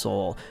Jeremy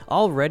Soule.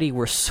 Already,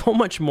 we're so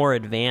much more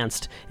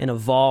advanced and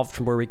evolved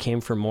from where we came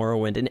from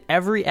Morrowind in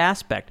every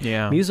aspect.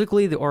 Yeah.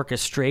 Musically, the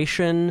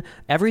orchestration,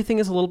 everything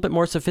is a little bit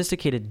more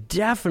sophisticated.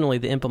 Definitely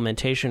the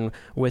implementation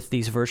with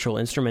these virtual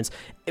instruments.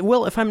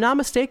 Well, if I'm not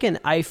mistaken,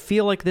 I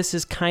feel like this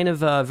is kind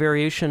of a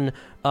variation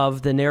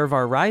of the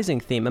Nerevar Rising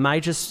theme. Am I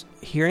just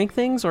hearing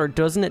things, or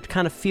doesn't it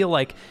kind of feel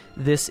like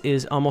this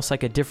is almost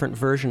like a different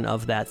version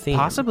of that theme?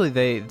 Possibly.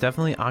 They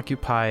definitely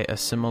occupy a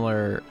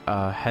similar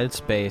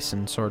headspace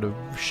and sort of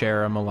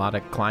share a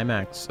melodic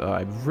climax.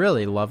 I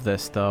really love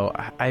this, though.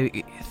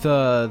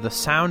 The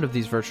sound of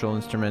these virtual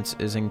instruments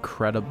is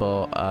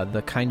incredible.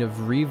 The kind of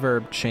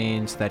reverb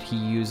chains that he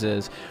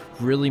uses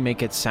really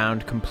make it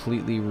sound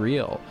completely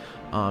real.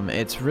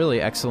 It's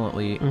really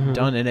excellently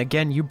done. And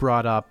again, you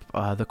brought up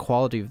the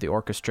quality of the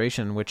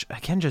orchestration, which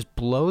again just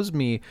blows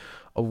me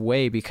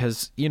away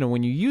because,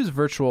 when you use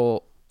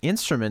virtual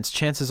instruments,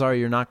 chances are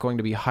you're not going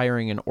to be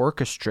hiring an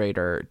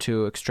orchestrator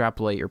to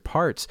extrapolate your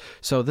parts.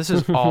 So this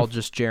is all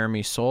just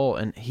Jeremy Soule,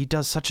 and he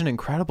does such an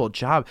incredible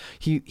job.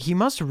 He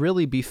must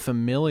really be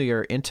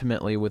familiar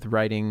intimately with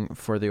writing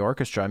for the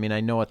orchestra. I mean, I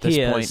know at this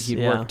point he'd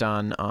worked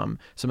on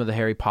some of the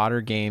Harry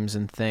Potter games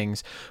and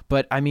things,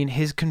 but I mean,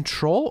 his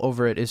control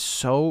over it is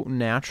so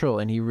natural,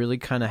 and he really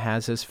kind of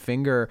has his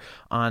finger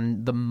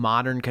on the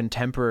modern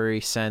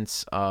contemporary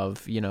sense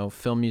of,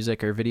 film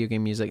music or video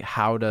game music,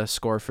 how to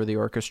score for the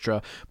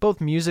orchestra,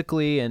 both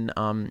musically and,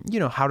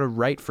 how to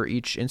write for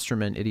each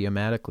instrument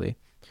idiomatically.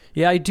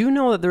 Yeah, I do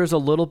know that there's a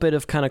little bit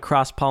of kind of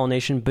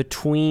cross-pollination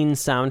between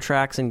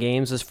soundtracks and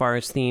games as far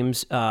as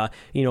themes,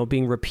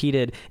 being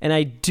repeated. And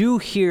I do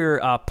hear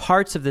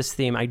parts of this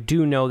theme. I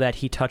do know that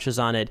he touches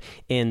on it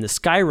in the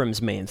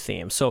Skyrim's main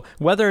theme. So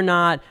whether or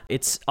not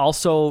it's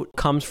also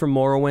comes from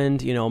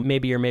Morrowind,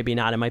 maybe or maybe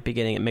not, I might be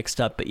getting it mixed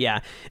up. But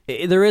yeah,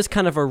 there is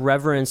kind of a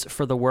reverence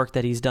for the work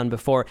that he's done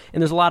before.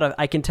 And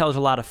I can tell there's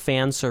a lot of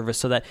fan service,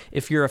 so that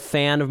if you're a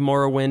fan of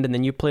Morrowind and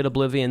then you played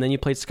Oblivion and then you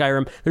played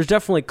Skyrim, there's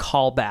definitely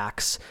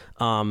callbacks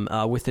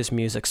with this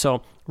music.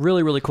 So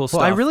really, really cool stuff.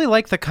 Well, I really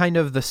like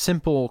the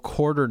simple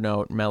quarter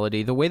note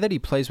melody. The way that he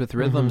plays with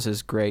rhythms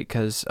is great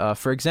because,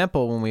 for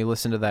example, when we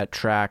listen to that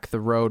track, The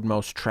Road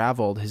Most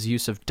Traveled, his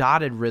use of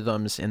dotted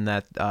rhythms in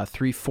that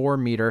 3/4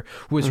 meter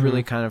was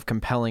really kind of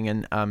compelling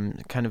and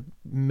kind of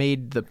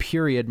made the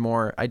period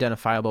more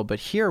identifiable. But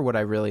here, what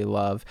I really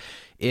love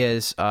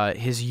is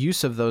his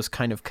use of those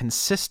kind of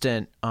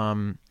consistent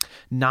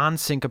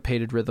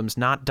non-syncopated rhythms,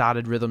 not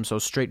dotted rhythms, so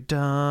straight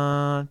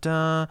da,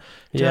 da,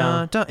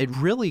 da, da. It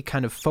really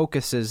kind of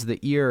focuses the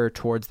ear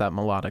towards that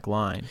melodic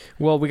line.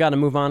 Well, we got to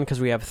move on because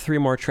we have 3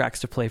 more tracks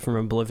to play from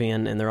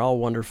Oblivion, and they're all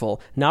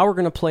wonderful. Now we're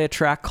going to play a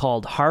track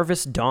called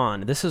Harvest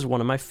Dawn. This is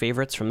one of my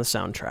favorites from the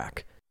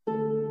soundtrack.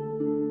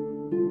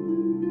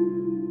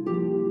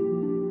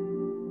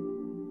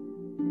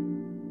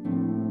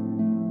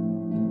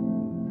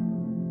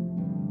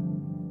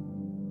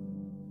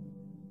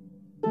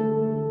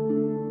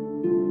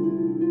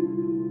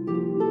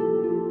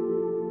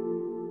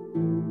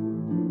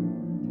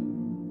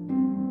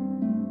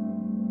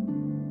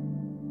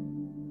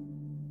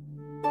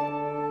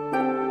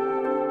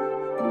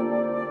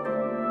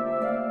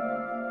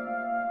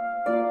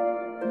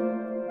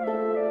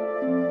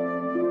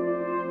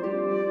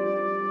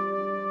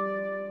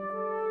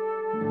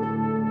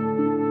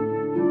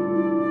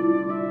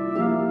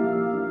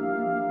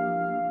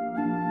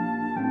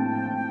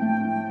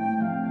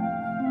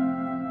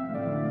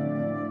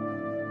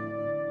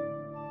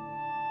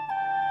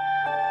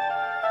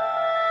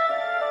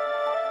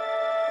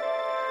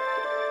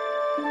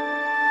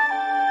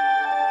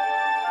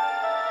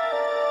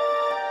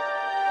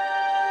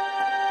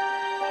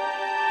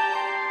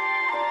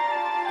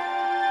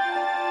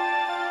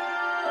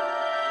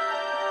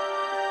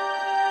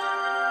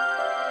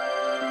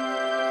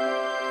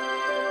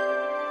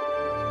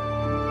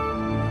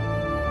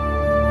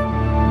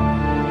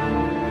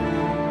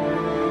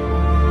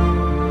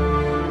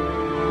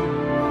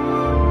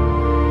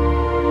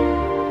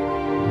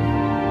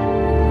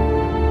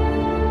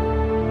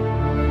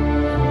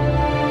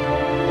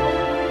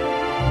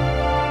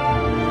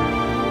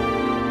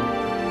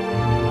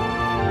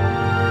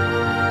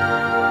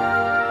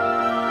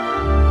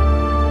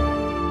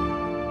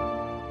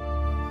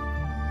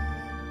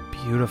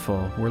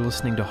 beautiful. We're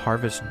listening to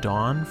Harvest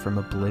Dawn from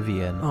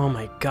Oblivion. Oh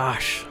my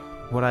gosh.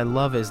 What I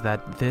love is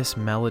that this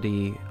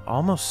melody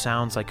almost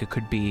sounds like it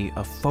could be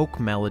a folk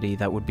melody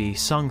that would be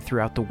sung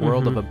throughout the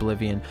world of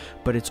Oblivion,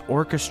 but it's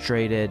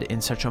orchestrated in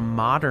such a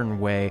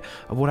modern way.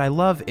 What I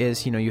love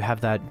is, you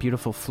have that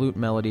beautiful flute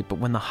melody, but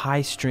when the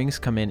high strings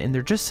come in and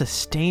they're just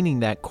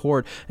sustaining that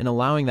chord and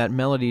allowing that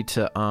melody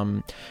to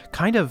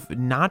kind of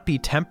not be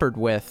tempered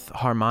with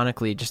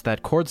harmonically, just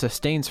that chord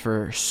sustains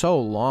for so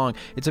long.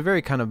 It's a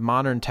very kind of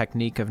modern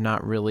technique of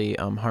not really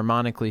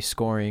harmonically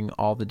scoring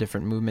all the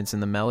different movements in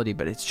the melody,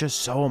 but it's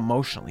just so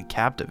emotionally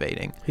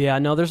captivating. Yeah,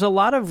 no, there's a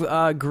lot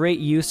of great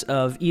use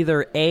of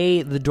either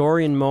A, the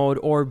Dorian mode,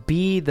 or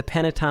B, the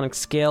pentatonic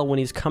scale when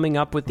he's coming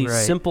up with these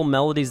simple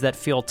melodies that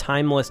feel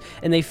timeless,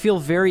 and they feel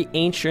very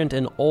ancient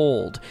and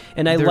old.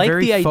 And I like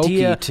the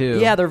idea, too.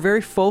 Yeah, they're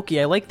very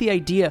folky. I like the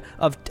idea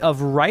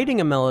of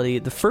writing a melody,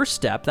 the first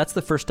step, that's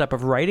the first step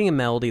of writing a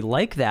melody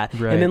like that.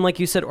 Right. And then, like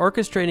you said,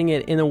 orchestrating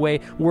it in a way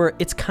where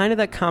it's kind of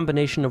that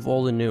combination of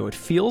old and new. It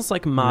feels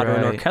like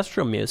modern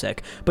orchestral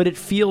music, but it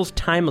feels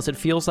timeless. It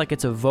feels like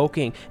it's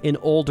evoking an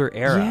older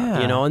era,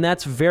 and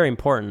that's very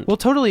important. Well,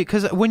 totally,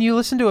 because when you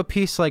listen to a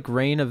piece like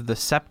Reign of the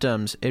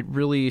Septums, it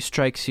really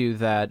strikes you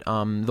that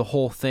the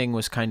whole thing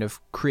was kind of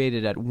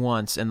created at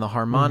once, and the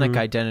harmonic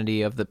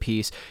identity of the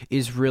piece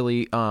is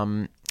really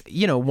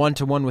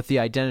one-to-one with the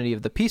identity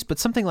of the piece. But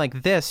something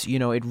like this,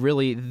 it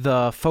really,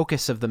 the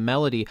focus of the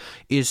melody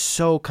is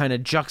so kind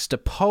of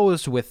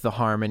juxtaposed with the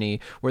harmony,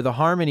 where the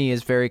harmony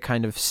is very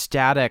kind of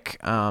static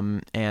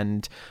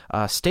and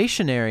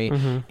stationary,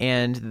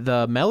 and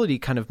the melody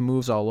kind of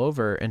moves all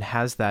over and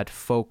has that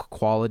folk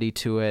quality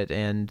to it,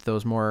 and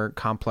those more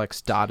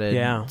complex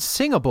dotted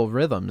singable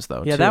rhythms,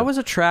 though. Yeah, that was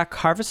a track,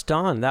 Harvest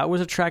Dawn. That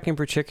was a track in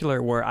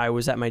particular where I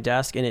was at my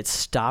desk and it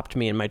stopped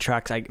me in my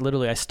tracks. I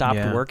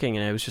stopped working,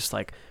 and I was just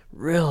like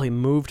really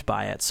moved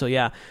by it. So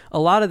yeah, a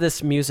lot of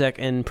this music,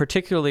 and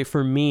particularly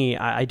for me,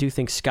 I do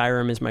think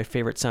Skyrim is my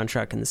favorite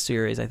soundtrack in the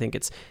series. I think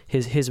it's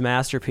his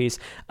masterpiece.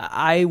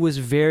 I was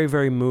very,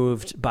 very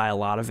moved by a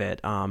lot of it,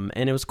 and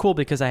it was cool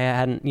because I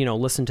hadn't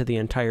listened to the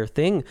entire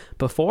thing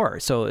before.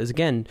 So it was,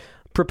 again,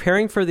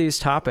 preparing for these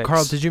topics.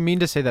 Carl, did you mean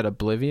to say that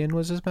Oblivion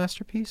was his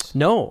masterpiece?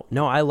 No,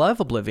 I love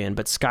Oblivion,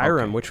 but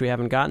Skyrim, which we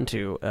haven't gotten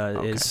to,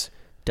 is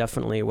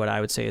definitely what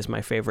I would say is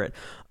my favorite.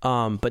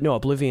 But no,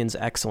 Oblivion's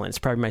excellent. It's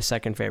probably my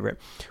second favorite.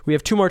 We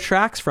have 2 more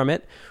tracks from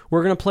it.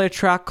 We're going to play a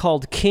track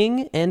called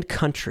King and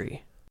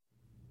Country.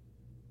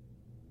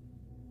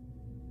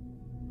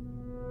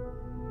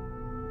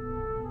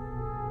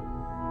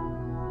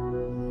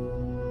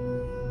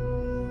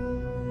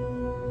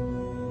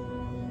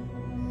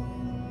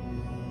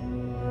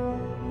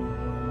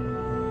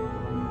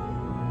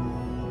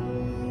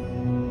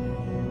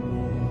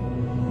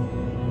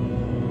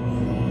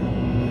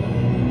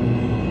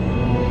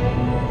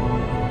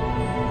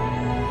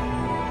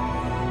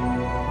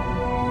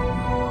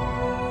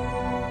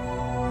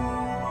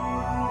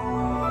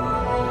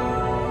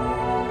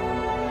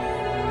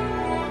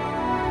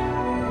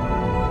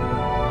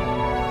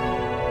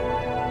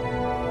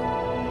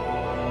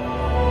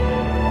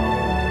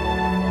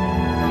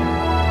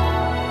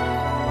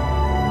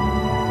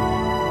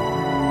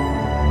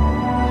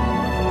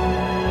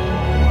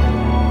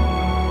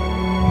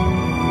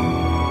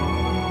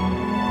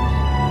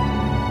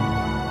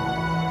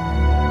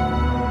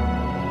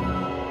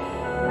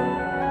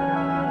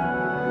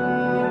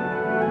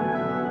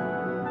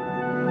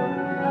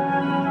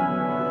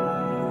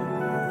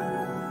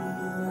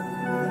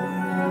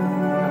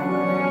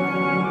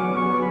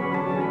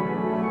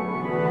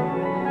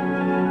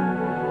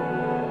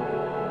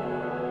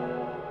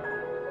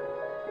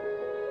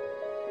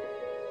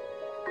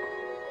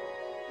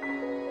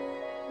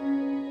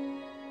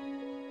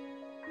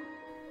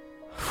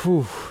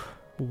 Whew.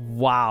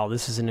 Wow,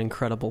 this is an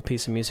incredible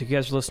piece of music. You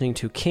guys are listening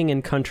to King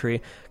and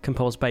Country,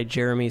 composed by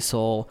Jeremy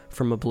Soule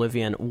from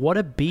Oblivion. What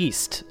a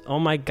beast. Oh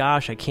my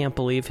gosh, I can't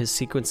believe his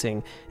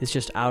sequencing is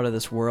just out of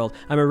this world.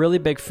 I'm a really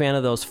big fan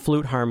of those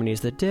flute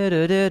harmonies,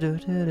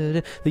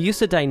 the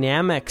use of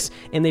dynamics,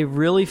 and they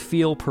really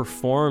feel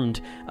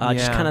performed.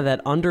 Just kind of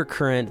that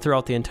undercurrent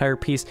throughout the entire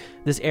piece,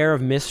 this air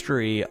of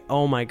mystery.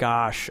 Oh my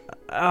gosh.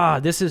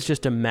 This is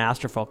just a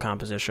masterful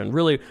composition.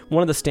 Really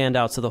one of the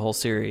standouts of the whole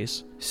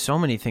series. So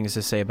many things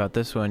to say about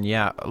this one.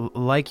 Yeah,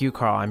 like you,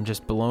 Carl, I'm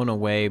just blown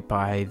away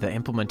by the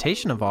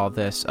implementation of all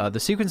this. The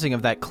sequencing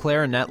of that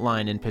clarinet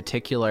line in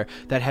particular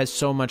that has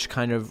so much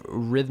kind of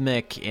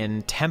rhythmic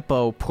and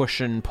tempo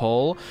push and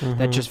pull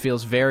that just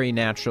feels very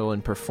natural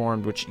and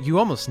performed, which you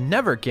almost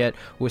never get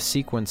with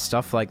sequence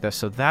stuff like this.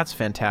 So that's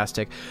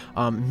fantastic.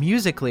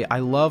 Musically, I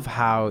love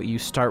how you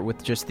start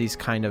with just these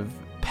kind of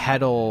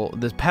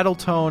this pedal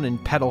tone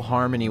and pedal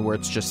harmony where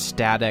it's just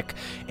static,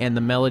 and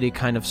the melody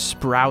kind of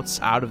sprouts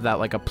out of that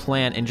like a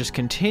plant and just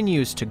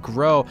continues to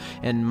grow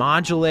and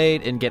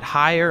modulate and get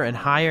higher and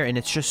higher, and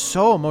it's just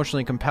so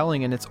emotionally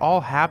compelling, and it's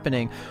all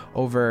happening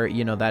over,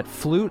 that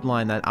flute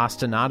line, that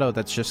ostinato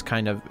that's just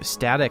kind of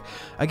static.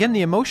 Again,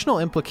 the emotional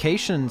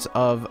implications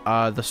of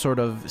the sort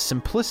of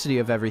simplicity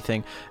of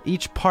everything.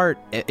 Each part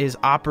is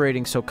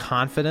operating so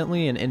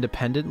confidently and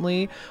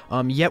independently,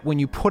 yet when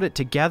you put it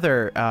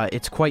together,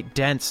 it's quite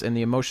dense, and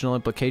the emotional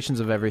implications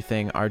of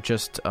everything are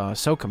just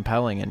so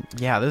compelling. And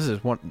yeah,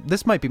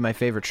 this might be my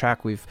favorite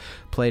track we've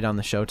played on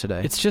the show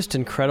today. It's just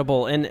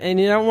incredible, and I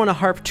don't want to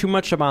harp too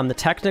much on the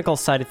technical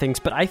side of things,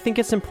 but I think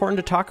it's important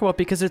to talk about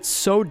because it's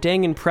so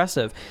dang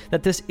impressive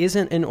that this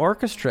isn't an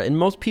orchestra, and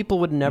most people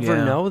would never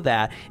know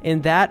that.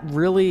 And that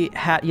really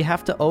you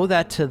have to owe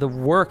that to the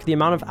work, the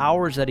amount of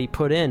hours that he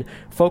put in,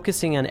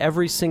 focusing on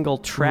every single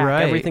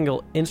track, every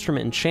single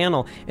instrument and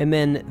channel, and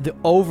then the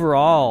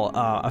overall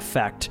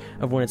effect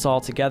of when it's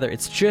all together.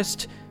 It's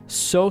just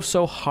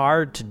so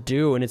hard to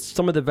do, and it's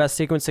some of the best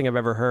sequencing I've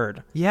ever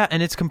heard. Yeah,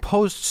 and it's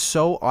composed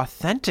so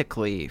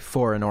authentically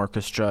for an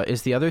orchestra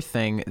is the other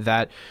thing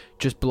that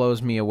just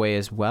blows me away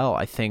as well.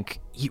 I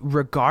think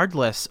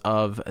regardless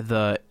of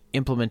the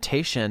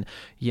implementation,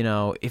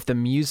 if the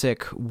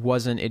music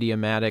wasn't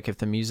idiomatic, if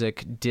the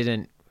music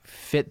didn't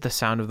fit the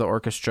sound of the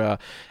orchestra,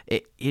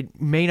 it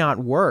may not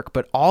work,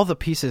 but all the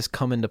pieces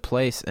come into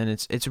place, and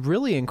it's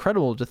really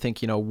incredible to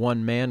think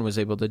one man was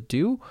able to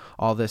do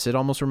all this. It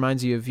almost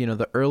reminds you of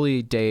the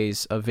early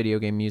days of video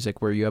game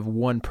music where you have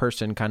one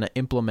person kind of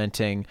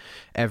implementing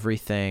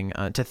everything.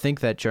 To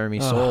think that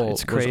Jeremy Soule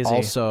was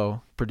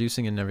also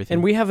producing and everything.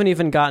 And we haven't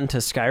even gotten to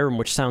Skyrim,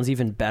 which sounds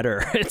even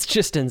better. It's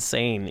just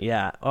insane.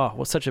 Yeah. Oh,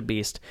 well, such a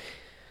beast.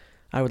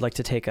 I would like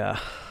to take a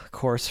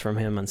course from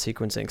him on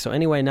sequencing. So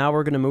anyway, now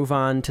we're going to move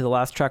on to the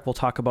last track we'll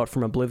talk about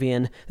from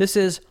Oblivion. This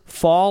is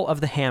Fall of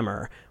the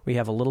Hammer. We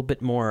have a little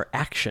bit more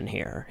action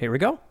here. Here we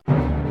go.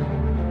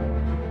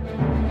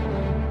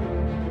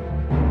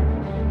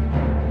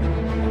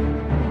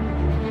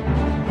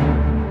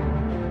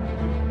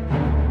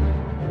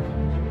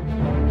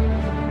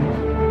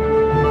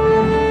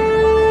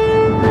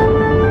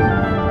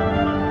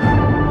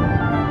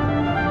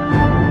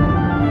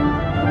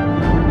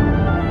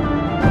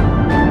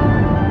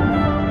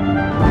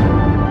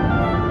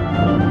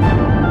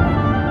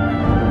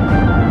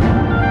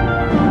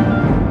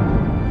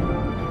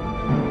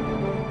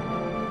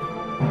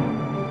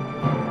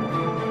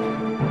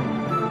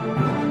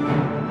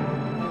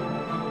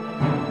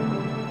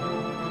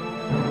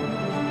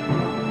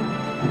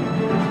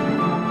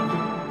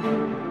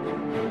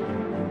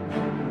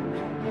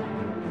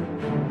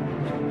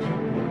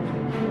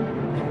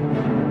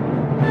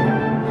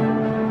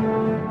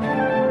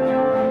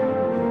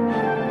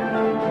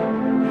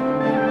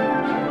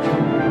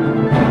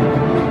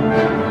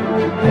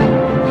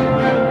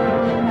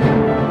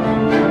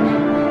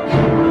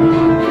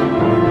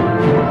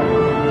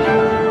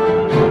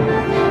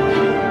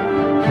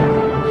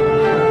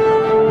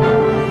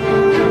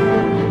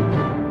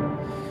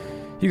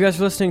 You guys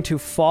are listening to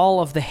Fall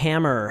of the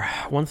Hammer.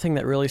 One thing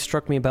that really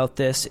struck me about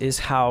this is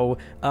how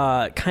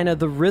kind of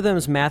the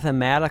rhythms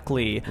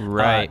mathematically,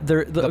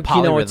 the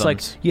polyrhythms. It's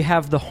like you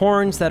have the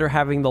horns that are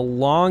having the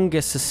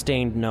longest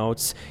sustained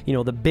notes,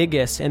 the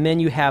biggest, and then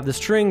you have the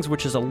strings,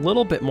 which is a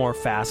little bit more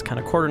fast, kind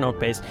of quarter note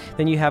based.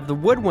 Then you have the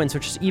woodwinds,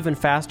 which is even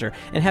faster,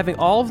 and having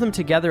all of them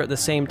together at the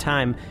same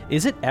time,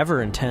 is it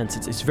ever intense?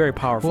 It's very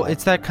powerful. Well,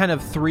 it's that kind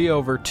of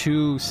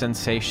 3/2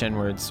 sensation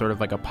where it's sort of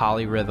like a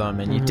polyrhythm,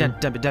 and you dun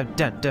dun dun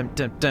dun dun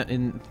dun.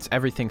 And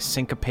everything's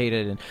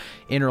syncopated and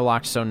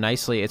interlocked so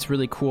nicely. It's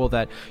really cool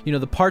that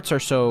the parts are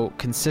so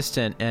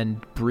consistent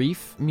and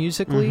brief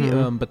musically,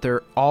 but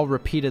they're all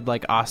repeated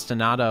like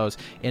ostinatos,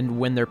 and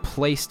when they're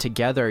placed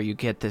together you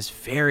get this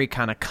very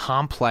kind of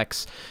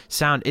complex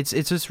sound. It's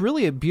just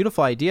really a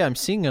beautiful idea. I'm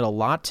seeing it a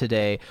lot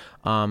today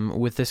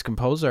with this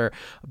composer,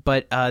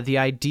 but the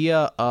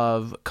idea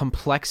of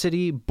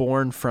complexity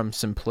born from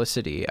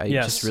simplicity, I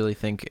just really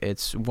think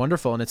it's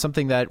wonderful, and it's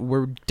something that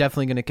we're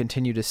definitely going to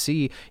continue to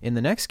see in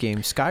the next game,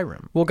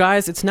 Skyrim. Well,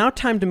 guys, it's now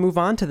time to move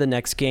on to the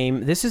next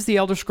game. This is The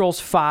Elder Scrolls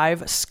V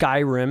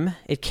Skyrim.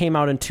 It came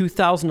out in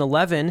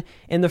 2011,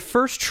 and the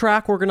first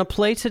track we're going to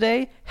play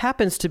today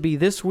happens to be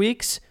this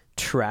week's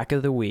Track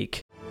of the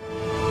Week.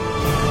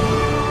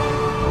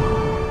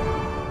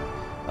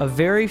 A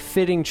very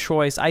fitting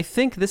choice. I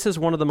think this is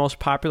one of the most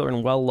popular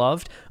and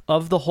well-loved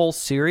of the whole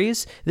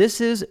series. This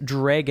is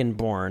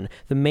Dragonborn,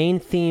 the main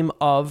theme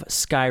of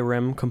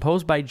Skyrim,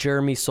 composed by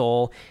Jeremy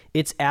Soule.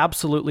 It's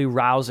absolutely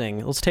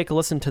rousing. Let's take a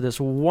listen to this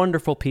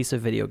wonderful piece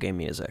of video game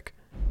music.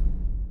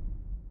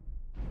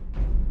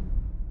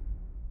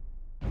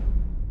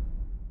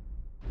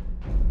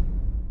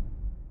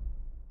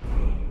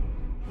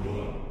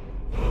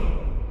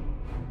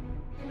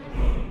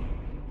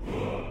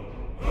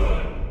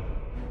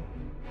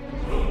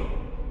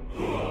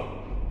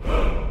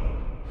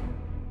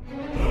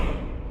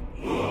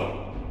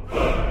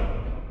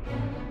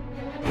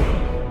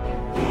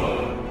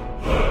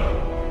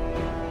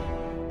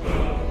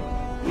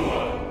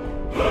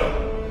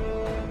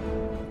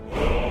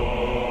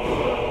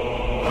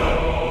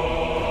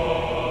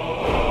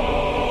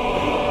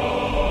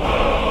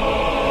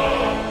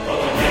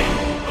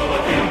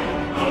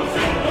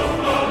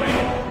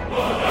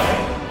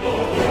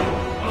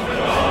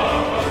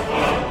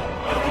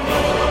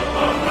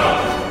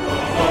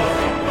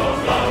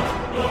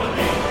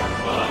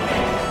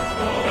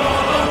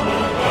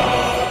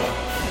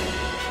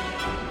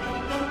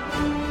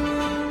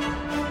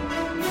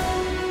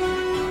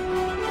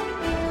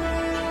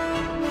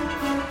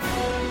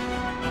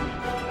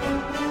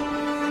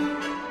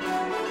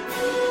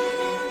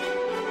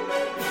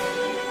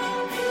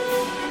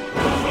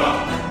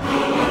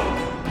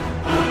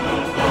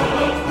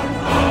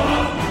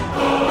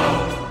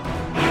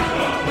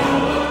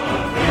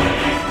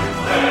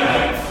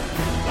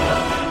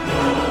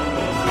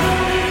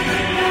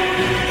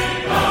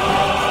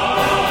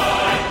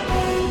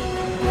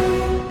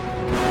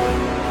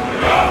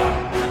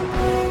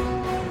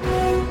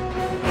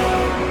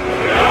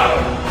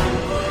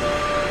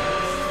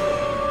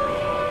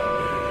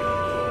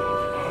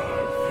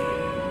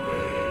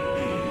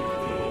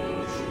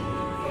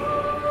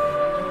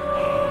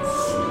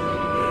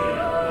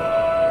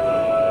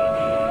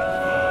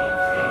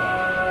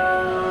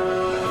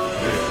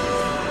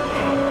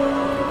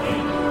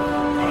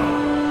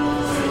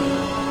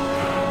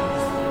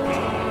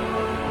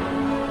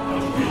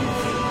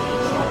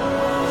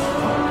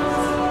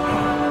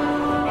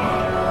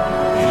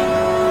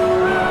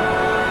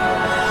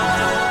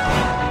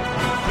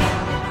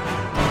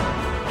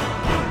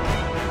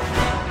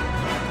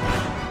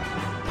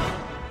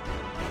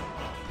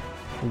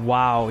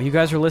 Wow, you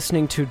guys are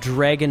listening to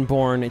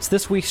Dragonborn. It's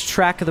this week's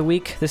track of the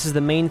week. This is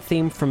the main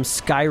theme from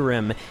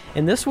Skyrim,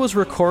 and this was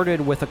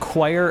recorded with a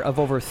choir of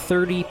over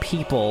 30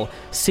 people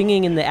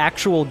singing in the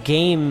actual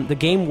game, the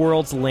game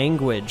world's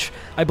language.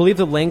 I believe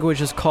the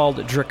language is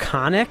called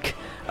Draconic.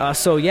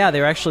 So yeah,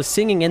 they're actually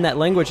singing in that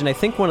language, and I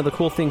think one of the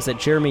cool things that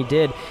Jeremy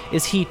did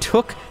is he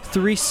took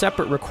 3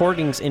 separate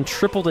recordings and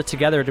tripled it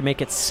together to make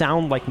it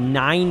sound like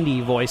 90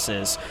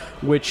 voices,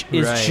 which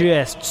is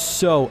just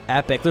so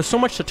epic. There's so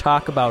much to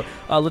talk about.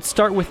 Let's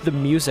start with the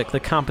music, the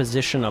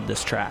composition of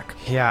this track.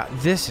 Yeah,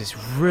 this is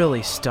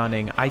really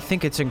stunning. I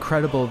think it's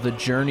incredible the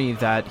journey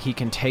that he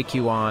can take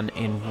you on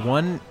in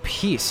one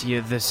piece.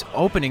 This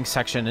opening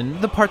section and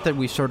the part that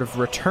we sort of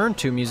return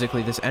to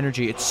musically, this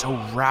energy, it's so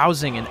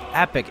rousing and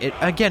epic. It,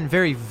 again,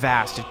 very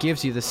vast. It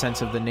gives you the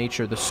sense of the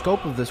nature, the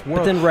scope of this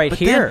world. But then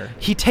then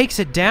he takes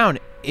it down.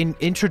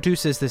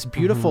 Introduces this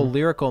beautiful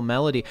lyrical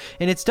melody,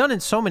 and it's done in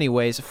so many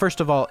ways.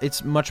 First of all,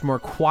 it's much more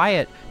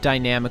quiet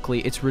dynamically.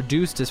 It's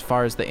reduced as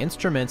far as the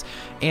instruments,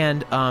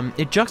 and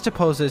it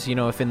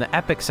juxtaposes, if in the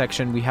epic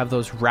section we have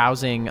those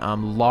rousing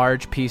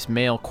large piece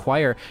male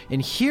choir,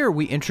 and here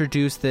we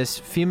introduce this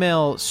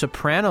female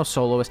soprano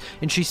soloist,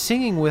 and she's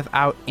singing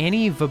without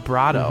any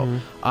vibrato.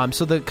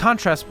 So the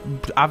contrast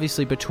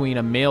obviously between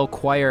a male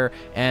choir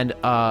and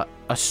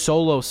a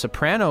solo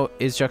soprano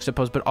is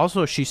juxtaposed, but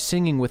also she's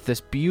singing with this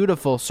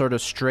beautiful sort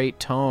of straight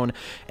tone,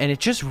 and it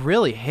just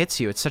really hits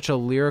you. It's such a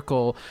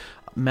lyrical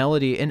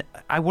melody, and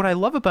what I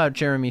love about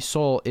Jeremy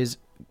Soule is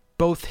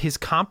both his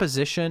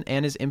composition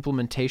and his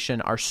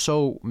implementation are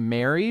so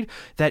married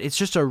that it's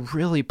just a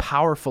really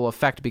powerful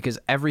effect because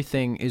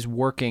everything is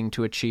working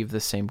to achieve the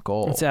same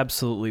goal. It's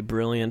absolutely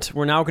brilliant.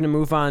 We're now going to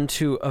move on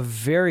to a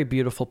very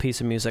beautiful piece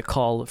of music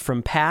called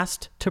From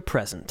Past to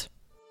Present.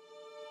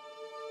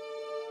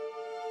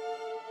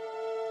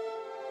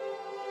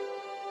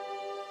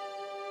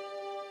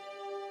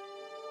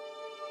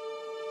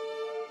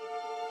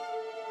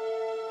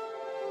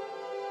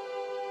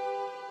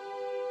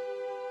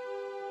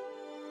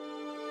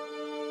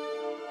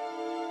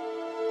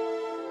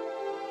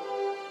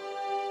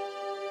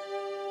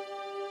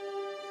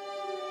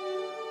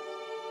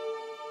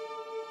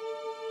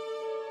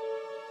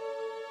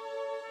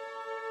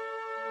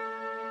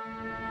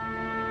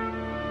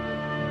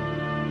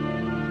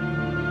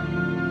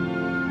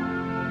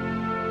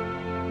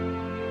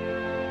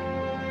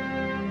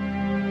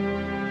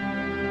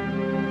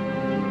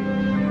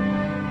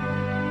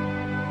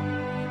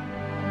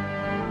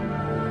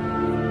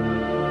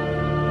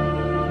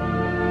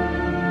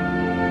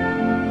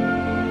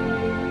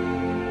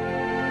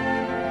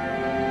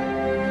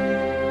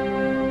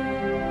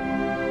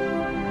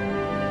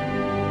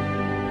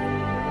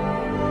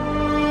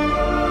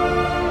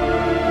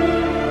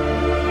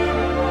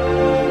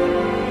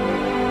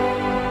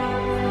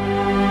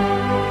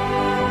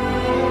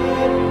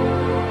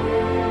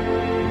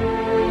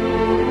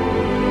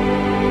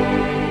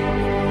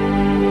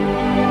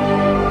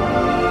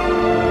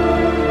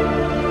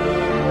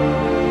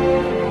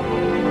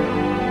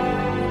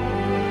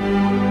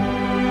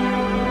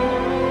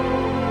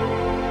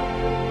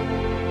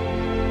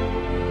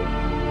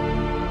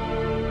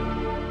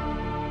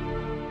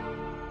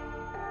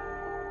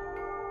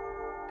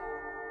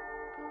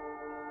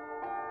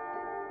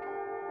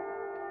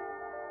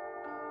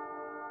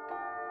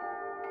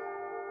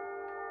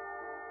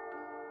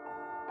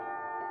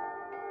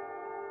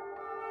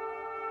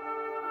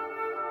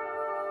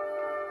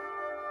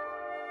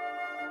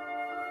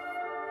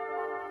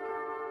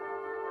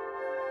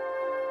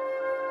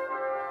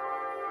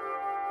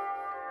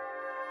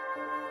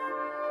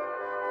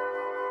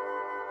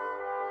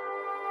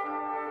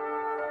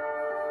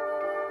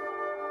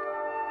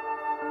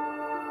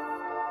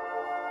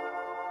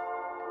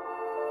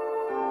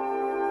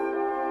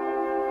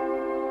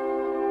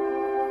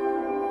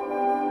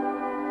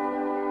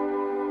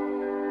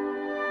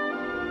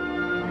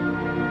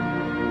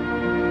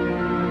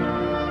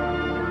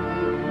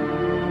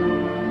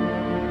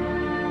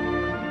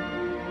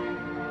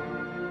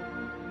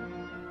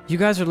 You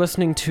guys are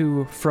listening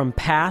to From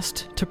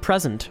Past to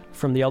Present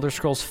from the Elder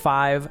Scrolls V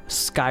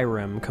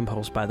Skyrim,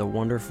 composed by the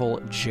wonderful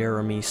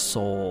Jeremy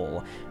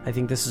Soule. I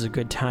think this is a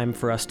good time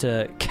for us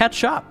to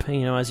catch up.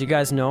 As you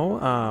guys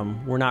know,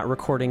 we're not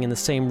recording in the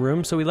same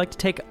room, so we like to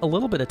take a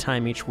little bit of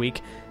time each week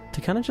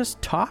to kind of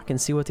just talk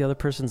and see what the other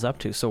person's up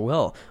to. So,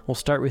 Will, we'll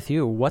start with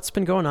you. What's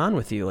been going on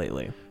with you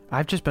lately?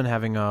 I've just been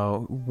having a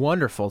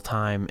wonderful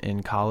time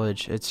in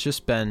college. It's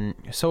just been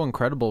so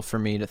incredible for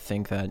me to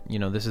think that,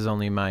 this is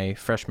only my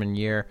freshman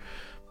year,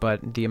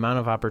 but the amount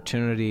of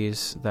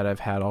opportunities that I've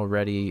had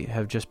already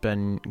have just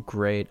been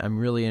great. I'm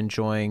really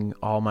enjoying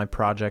all my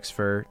projects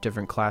for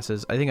different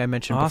classes. I think I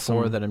mentioned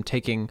before that I'm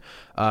taking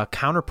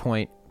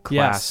Counterpoint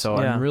class. Yes, So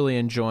yeah. I'm really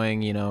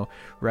enjoying,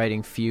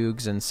 writing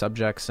fugues and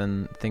subjects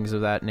and things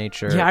of that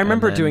nature. Yeah, I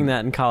remember doing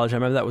that in college. I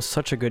remember that was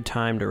such a good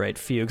time to write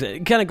fugues.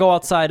 It kind of go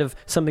outside of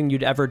something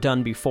you'd ever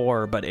done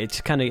before, but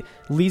it kind of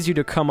leads you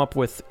to come up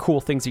with cool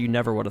things that you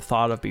never would have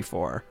thought of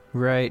before.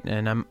 Right,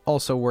 and I'm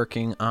also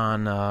working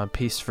on a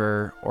piece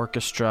for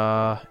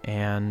orchestra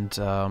and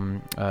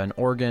an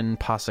organ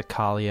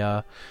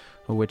passacaglia,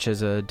 which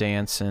is a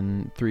dance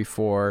in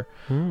 3/4,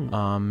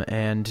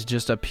 and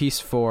just a piece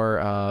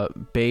for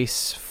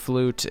bass,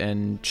 flute,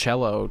 and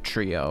cello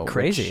trio.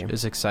 Crazy. Which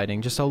is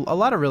exciting. Just a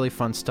lot of really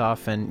fun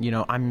stuff, and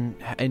I'm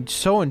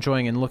so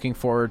enjoying and looking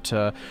forward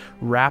to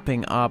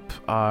wrapping up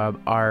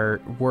our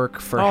work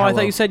for. Oh, Hello. I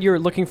thought you said you were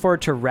looking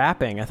forward to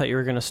rapping. I thought you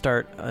were going to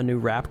start a new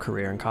rap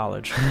career in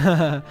college.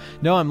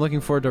 No, I'm looking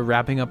forward to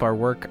wrapping up our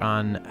work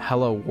on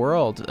Hello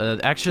World.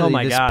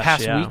 Actually,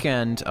 past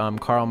weekend,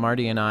 Carl,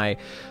 Marty, and I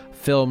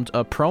filmed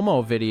a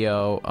promo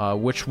video,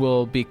 which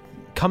will be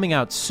coming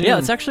out soon. Yeah,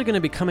 it's actually going to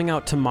be coming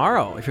out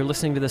tomorrow. If you're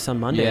listening to this on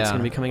Monday, it's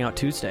going to be coming out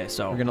Tuesday.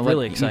 So we're going to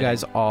really let exciting. you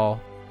guys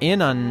all in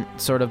on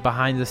sort of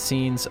behind the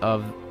scenes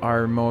of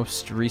our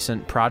most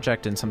recent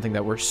project and something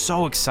that we're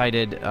so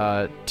excited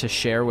to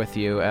share with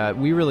you.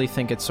 We really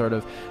think it's sort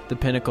of the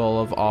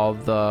pinnacle of all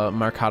the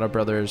Marcato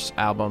Brothers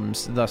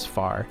albums thus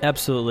far.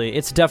 Absolutely.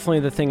 It's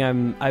definitely the thing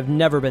I've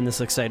never been this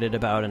excited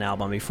about an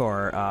album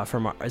before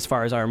from as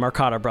far as our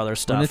Marcato Brothers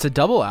stuff. And it's a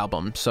double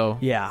album, so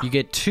yeah. you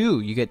get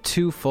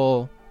two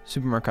full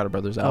Super Marcato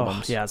Brothers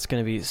albums. Oh, yeah, it's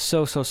going to be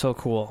so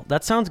cool.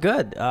 That sounds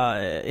good.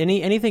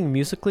 Anything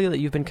musically that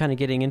you've been kind of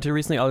getting into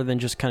recently other than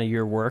just kind of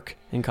your work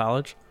in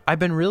college? I've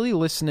been really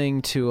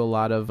listening to a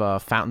lot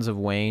of Fountains of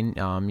Wayne,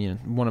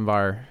 one of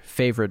our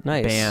favorite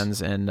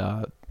bands, and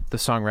the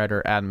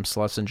songwriter Adam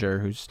Schlesinger,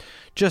 who's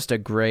just a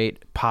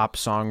great pop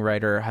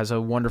songwriter, has a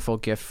wonderful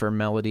gift for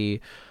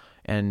melody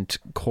and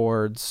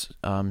chords.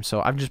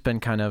 So I've just been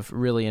kind of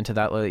really into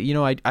that lately.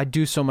 I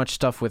do so much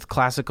stuff with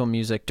classical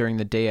music during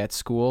the day at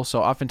school.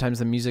 So oftentimes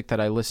the music that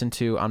I listen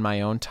to on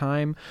my own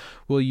time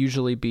will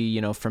usually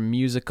be, from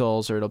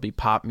musicals, or it'll be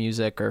pop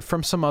music or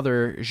from some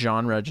other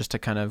genre, just to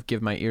kind of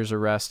give my ears a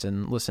rest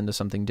and listen to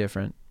something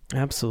different.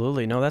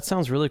 Absolutely. No, that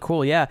sounds really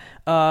cool. Yeah.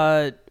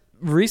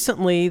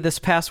 Recently, this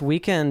past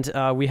weekend,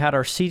 we had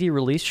our CD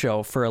release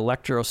show for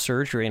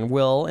electrosurgery, and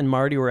Will and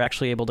Marty were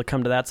actually able to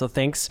come to that. So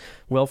thanks,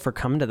 Will, for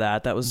coming to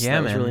that. That was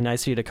really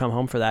nice of you to come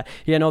home for that.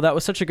 Yeah, no, that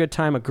was such a good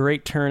time, a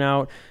great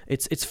turnout.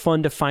 It's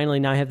fun to finally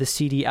now have the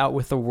CD out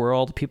with the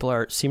world.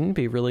 People seem to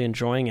be really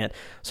enjoying it.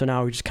 So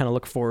now we just kind of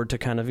look forward to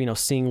kind of,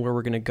 seeing where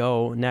we're going to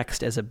go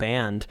next as a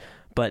band.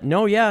 But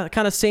no, yeah,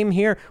 kind of same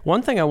here.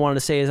 One thing I wanted to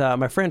say is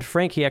my friend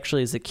Frank, he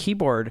actually is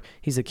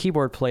he's a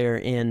keyboard player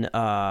in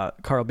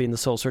Carl Being the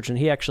Soul Surgeon.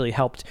 He actually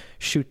helped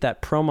shoot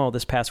that promo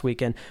this past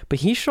weekend. But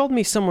he showed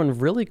me someone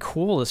really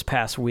cool this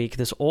past week,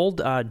 this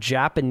old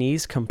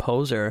Japanese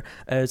composer.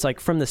 It's like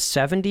from the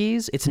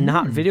 70s. It's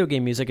not video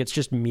game music. It's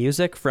just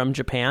music from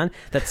Japan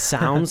that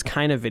sounds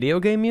kind of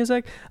video game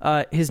music.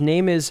 His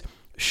name is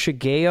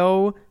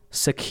Shigeo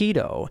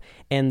Sakido,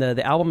 and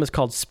the album is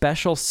called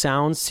Special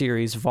Sound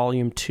Series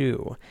Volume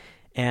 2.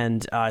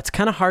 And it's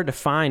kind of hard to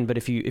find, but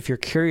if you're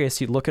curious,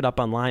 you look it up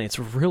online. It's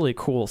really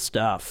cool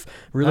stuff.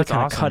 Really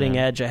kind of cutting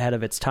edge ahead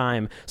of its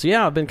time. So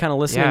yeah, I've been kind of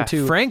listening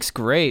to... Frank's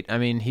great. I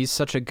mean, he's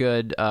such a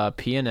good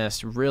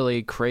pianist.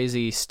 Really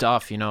crazy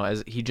stuff,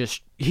 as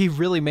he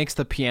really makes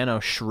the piano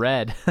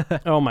shred.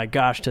 Oh my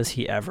gosh, does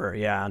he ever.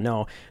 Yeah,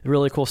 no,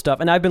 really cool stuff.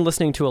 And I've been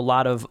listening to a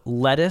lot of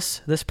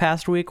Lettuce this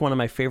past week, one of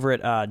my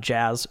favorite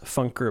jazz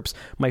funk groups.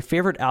 My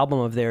favorite album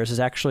of theirs is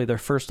actually their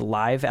first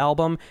live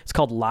album. It's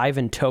called Live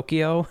in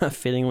Tokyo,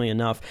 fittingly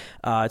enough.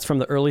 It's from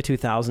the early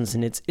 2000s,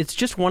 and it's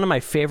just one of my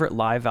favorite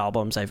live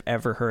albums I've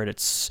ever heard.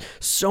 It's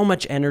so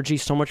much energy,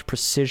 so much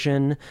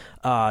precision,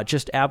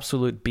 just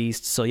absolute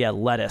beast. So yeah,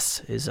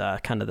 Lettuce is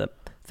kind of the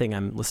thing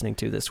I'm listening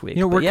to this week.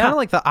 We're kind of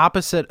like the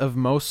opposite of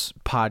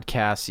most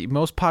podcasts.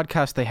 Most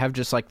podcasts, they have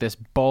just like this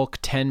bulk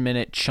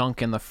 10-minute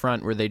chunk in the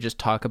front where they just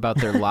talk about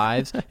their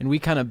lives, and we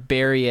kind of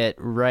bury it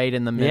right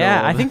in the middle.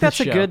 Yeah, I think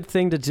that's a good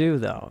thing to do,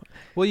 though.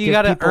 Well, you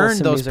got to earn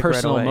those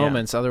personal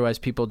moments, otherwise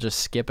people just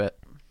skip it.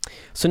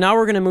 So now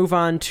we're going to move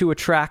on to a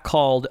track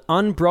called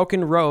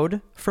Unbroken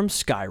Road from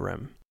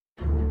Skyrim.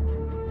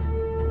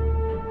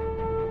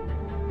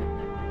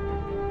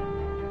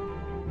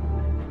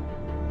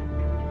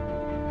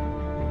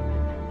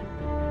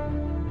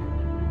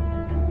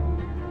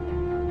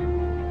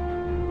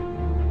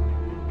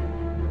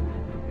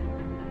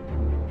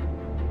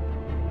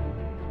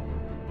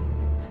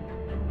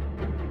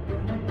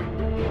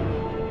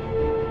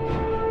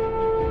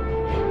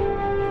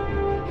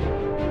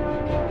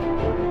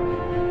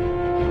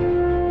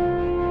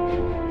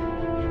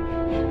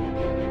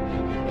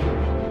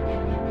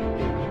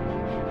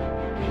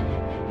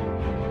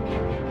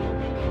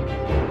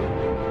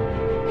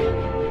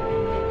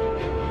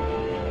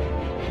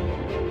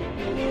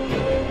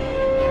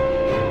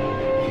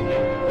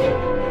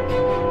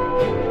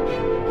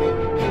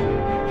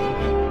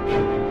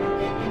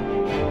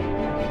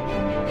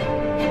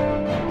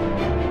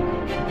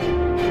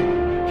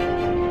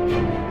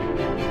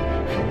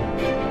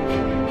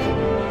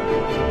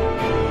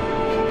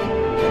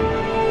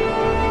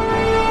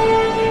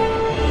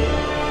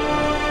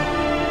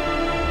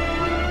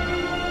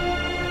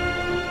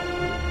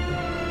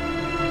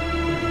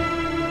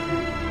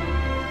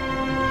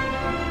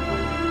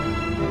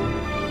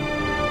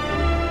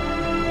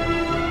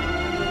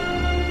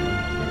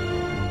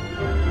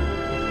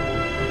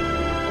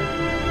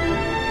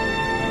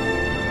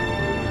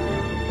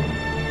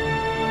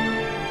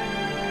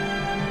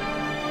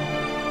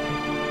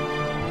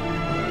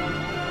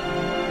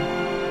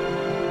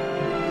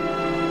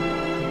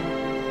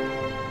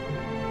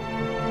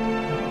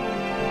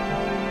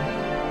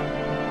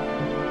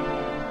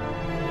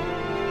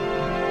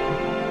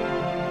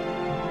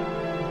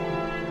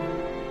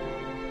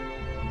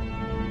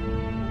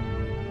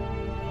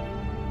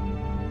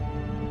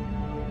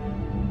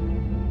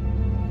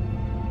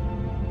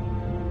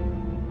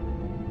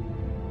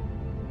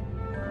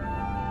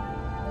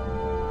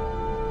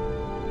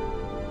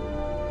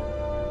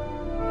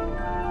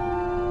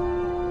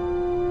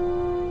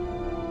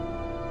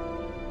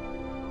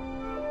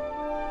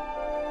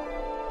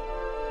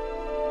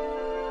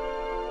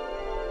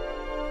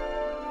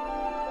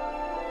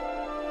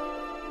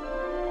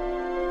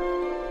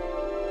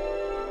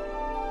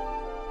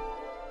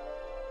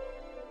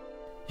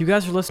 You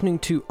guys are listening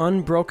to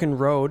Unbroken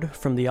Road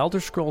from the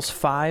Elder Scrolls V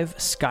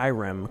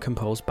Skyrim,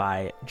 composed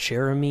by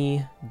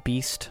Jeremy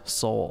Beast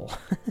Soul.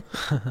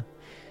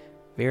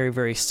 Very,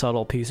 very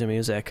subtle piece of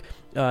music.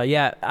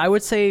 Yeah, I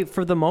would say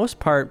for the most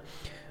part,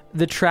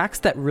 the tracks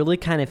that really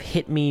kind of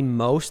hit me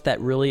most,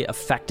 that really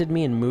affected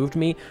me and moved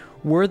me,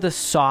 were the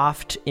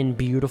soft and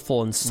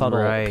beautiful and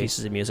subtle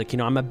pieces of music. You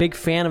know, I'm a big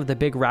fan of the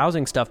big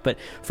rousing stuff, but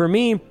for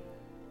me,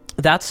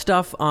 that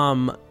stuff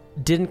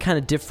didn't kind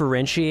of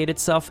differentiate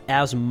itself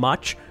as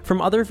much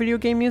from other video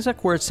game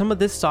music, where some of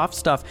this soft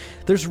stuff,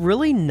 there's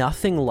really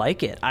nothing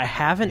like it. I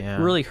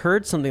haven't really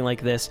heard something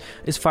like this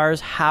as far as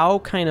how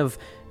kind of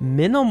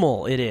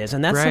minimal it is,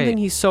 and that's something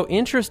he's so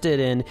interested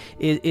in,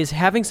 is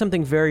having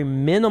something very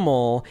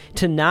minimal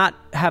to not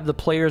have the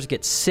players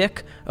get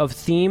sick of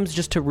themes,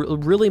 just to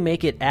really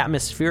make it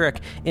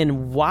atmospheric.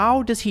 And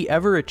wow, does he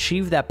ever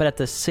achieve that. But at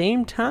the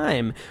same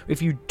time,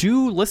 if you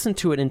do listen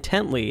to it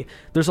intently,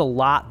 there's a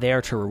lot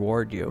there to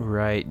reward you.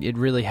 Right. It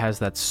really has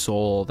that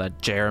soul,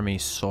 that Jeremy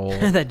soul.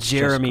 That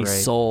Jeremy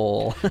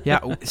soul.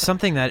 Yeah,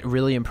 something that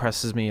really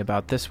impresses me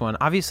about this one,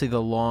 obviously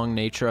the long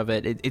nature of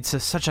it,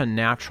 it's such a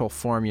natural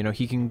form. You know,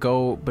 he can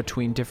go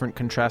between different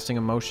contrasting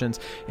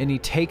emotions, and he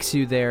takes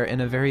you there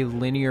in a very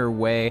linear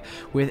way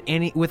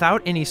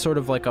without any sort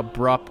of like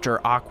abrupt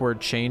or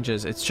awkward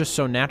changes. It's just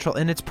so natural,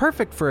 and it's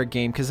perfect for a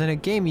game, because in a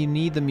game you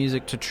need the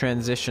music to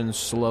transition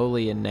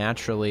slowly and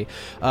naturally.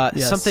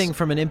 Something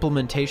from an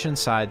implementation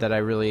side that I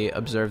really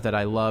observed that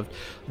I loved,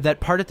 that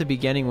part at the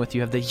beginning with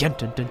you have the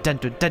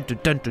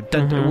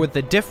with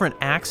the different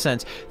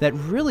accents that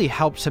really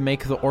help to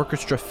make the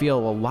orchestra feel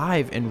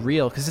alive and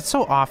real, because it's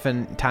so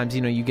oftentimes,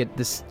 you know, you get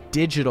this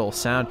digital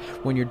sound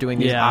when you're doing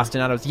these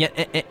ostinatos,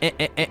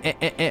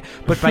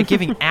 but by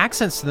giving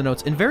accents to the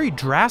notes, and very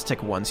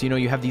drastic ones, you know,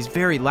 you have these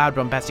very loud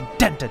bombastic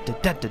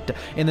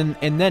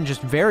and then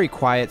just very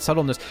quiet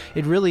subtleness.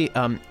 It really,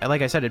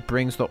 like I said, it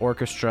brings the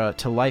orchestra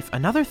to life.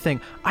 Another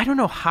thing, I don't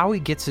know how he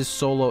gets his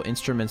solo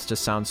instruments to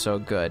sound so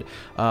good,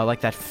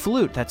 like that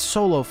flute, that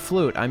solo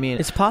flute. I mean,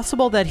 it's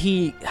possible that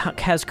he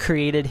has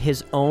created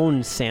his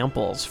own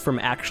samples from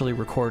actually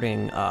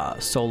recording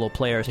solo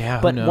players.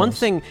 But one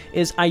thing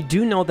is, I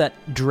do know that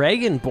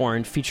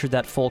Dragonborn featured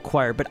that full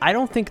choir, but I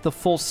don't think the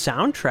full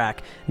soundtrack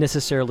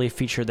necessarily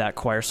featured that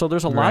choir. So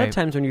there's a lot of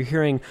times when you're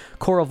hearing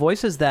choral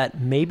voices that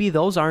maybe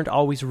those aren't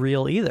always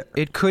real either.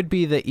 It could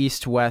be the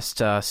East-West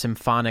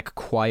symphonic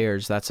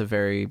choirs. That's a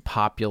very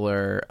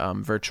popular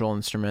virtual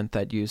instrument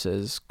that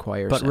uses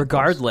choir But samples.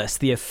 Regardless,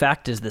 the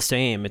effect is the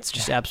same. It's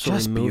just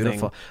absolutely moving.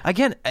 Beautiful.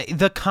 Again,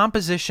 the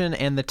composition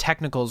and the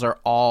technicals are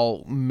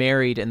all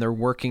married, and they're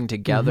working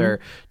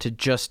together to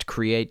just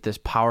create this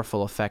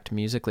powerful effect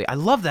musically. I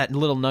love that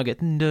little nugget.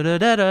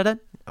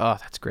 Oh,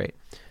 that's great.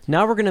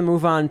 Now we're going to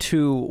move on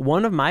to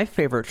one of my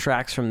favorite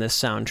tracks from this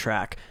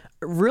soundtrack.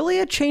 Really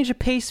a change of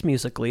pace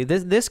musically.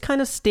 This kind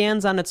of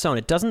stands on its own.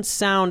 It doesn't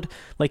sound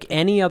like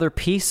any other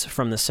piece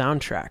from the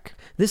soundtrack.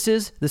 This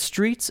is The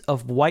Streets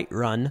of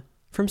Whiterun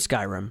from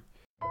Skyrim.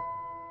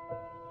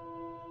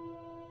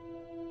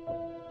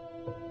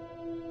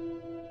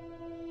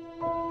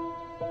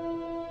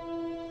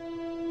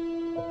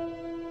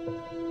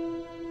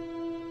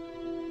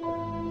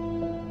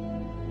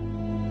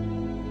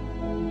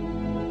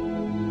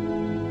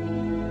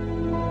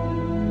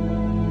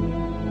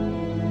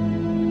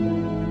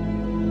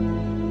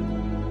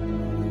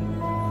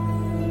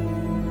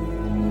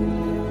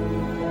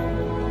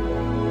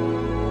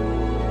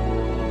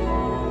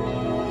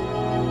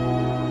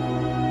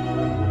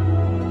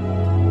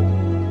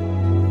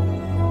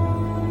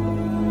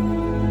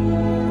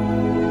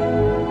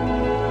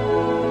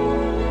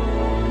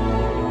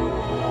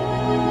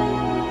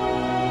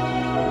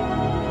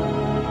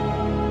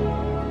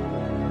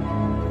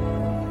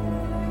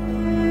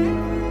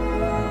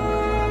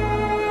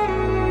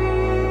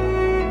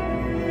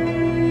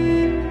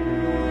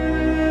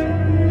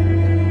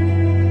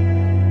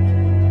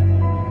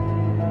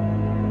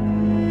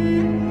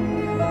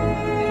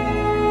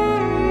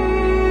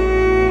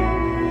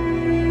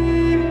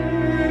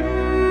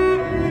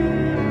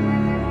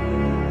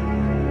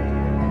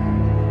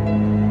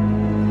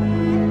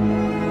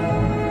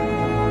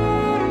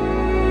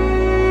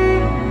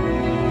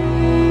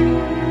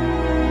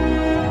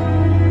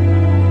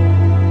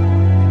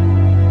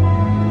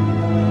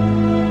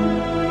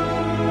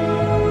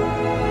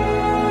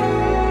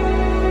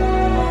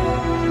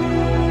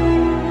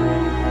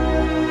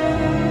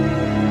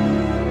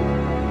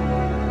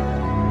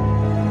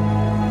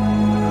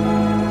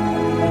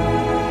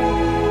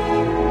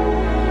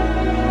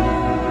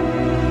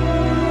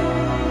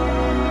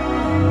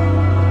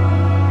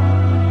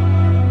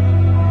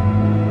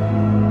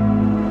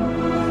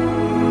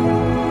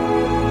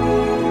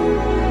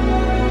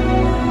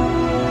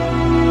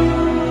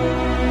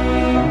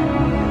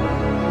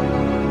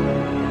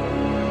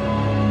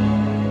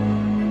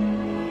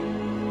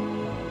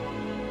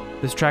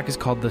 This track is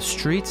called The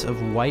Streets of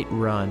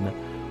Whiterun.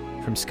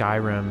 from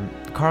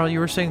Skyrim. Carl, you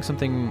were saying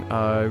something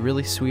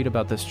really sweet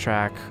about this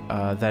track,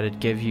 that it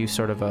gave you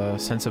sort of a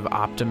sense of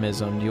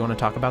optimism. Do you want to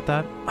talk about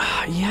that?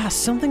 Yeah,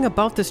 something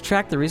about this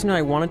track, the reason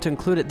I wanted to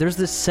include it, there's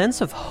this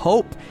sense of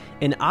hope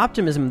and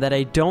optimism that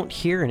I don't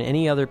hear in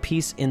any other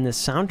piece in this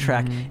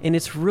soundtrack, and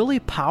it's really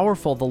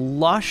powerful. The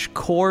lush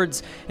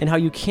chords and how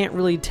you can't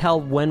really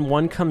tell when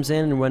one comes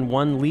in and when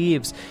one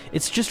leaves.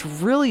 It's just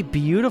really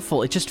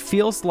beautiful. It just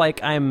feels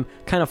like I'm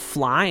kind of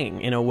flying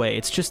in a way.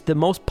 It's just the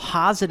most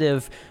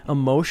positive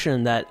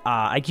emotion that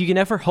you can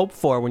ever hope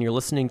for when you're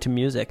listening to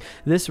music.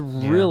 This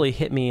really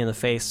hit me in the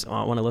face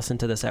when I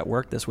listened to this at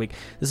work this week.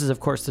 This is, of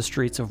course, The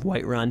Streets of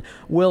Whiterun.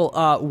 Will,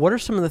 what are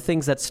some of the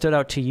things that stood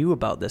out to you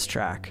about this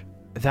track?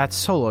 That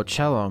solo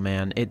cello,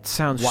 man, it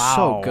sounds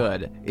so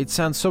good. It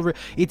sounds so real.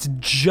 It's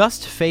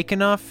just fake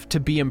enough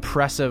to be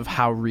impressive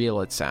how real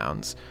it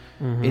sounds.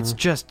 It's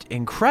just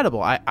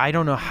incredible. I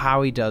don't know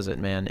how he does it,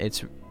 man.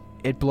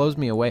 It blows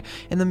me away.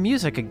 And the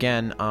music,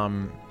 again,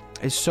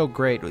 is so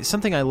great.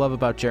 Something I love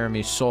about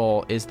Jeremy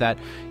Soule is that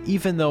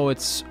even though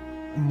it's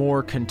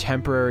more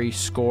contemporary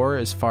score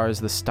as far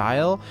as the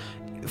style,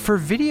 for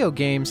video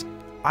games,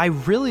 I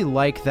really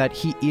like that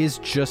he is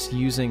just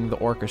using the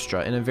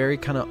orchestra in a very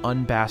kind of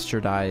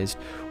unbastardized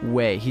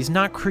way. He's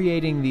not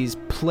creating these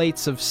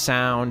plates of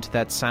sound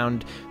that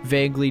sound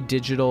vaguely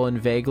digital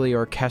and vaguely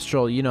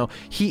orchestral. You know,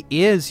 he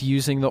is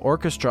using the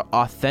orchestra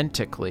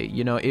authentically.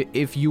 You know,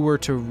 if you were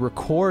to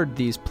record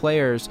these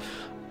players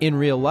in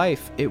real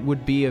life, it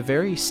would be a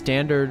very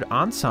standard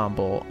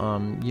ensemble,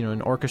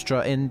 an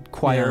orchestra and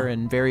choir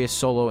and various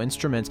solo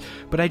instruments.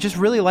 But I just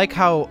really like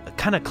how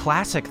kind of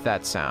classic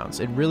that sounds.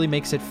 It really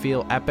makes it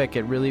feel epic.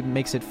 It really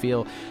makes it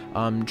feel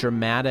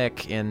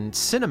dramatic and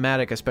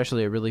cinematic,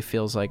 especially. It really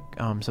feels like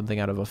something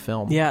out of a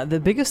film. Yeah, the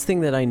biggest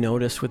thing that I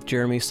noticed with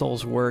Jeremy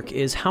Soule's work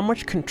is how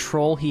much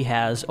control he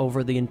has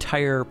over the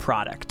entire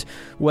product.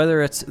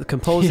 Whether it's the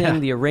composing,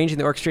 the arranging,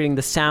 the orchestrating,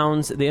 the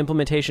sounds, the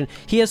implementation.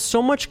 He has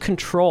so much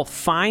control,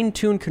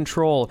 fine-tuned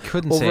control.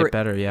 Couldn't say it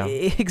better,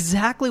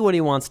 exactly what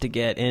he wants to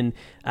get. And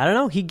I don't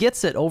know, he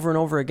gets it over and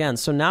over again.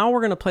 So now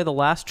we're going to play the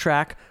last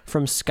track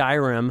from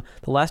Skyrim,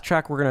 the last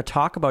track we're going to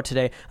talk about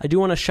today. I do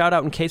want to shout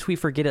out, in case we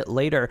forget it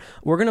later,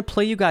 we're going to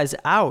play you guys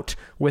out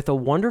with a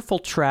wonderful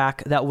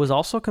track that was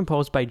also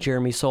composed by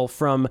Jeremy Soule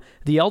from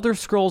The Elder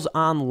Scrolls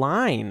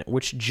Online,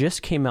 which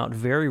just came out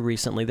very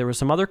recently. There were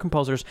some other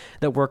composers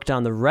that worked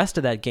on the rest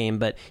of that game,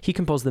 but he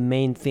composed the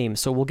main theme.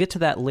 So we'll get to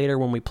that later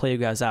when we play you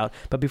guys out.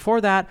 But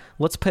before that,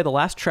 let's play the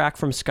last track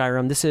from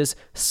Skyrim. This is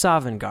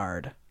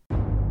Sovngarde.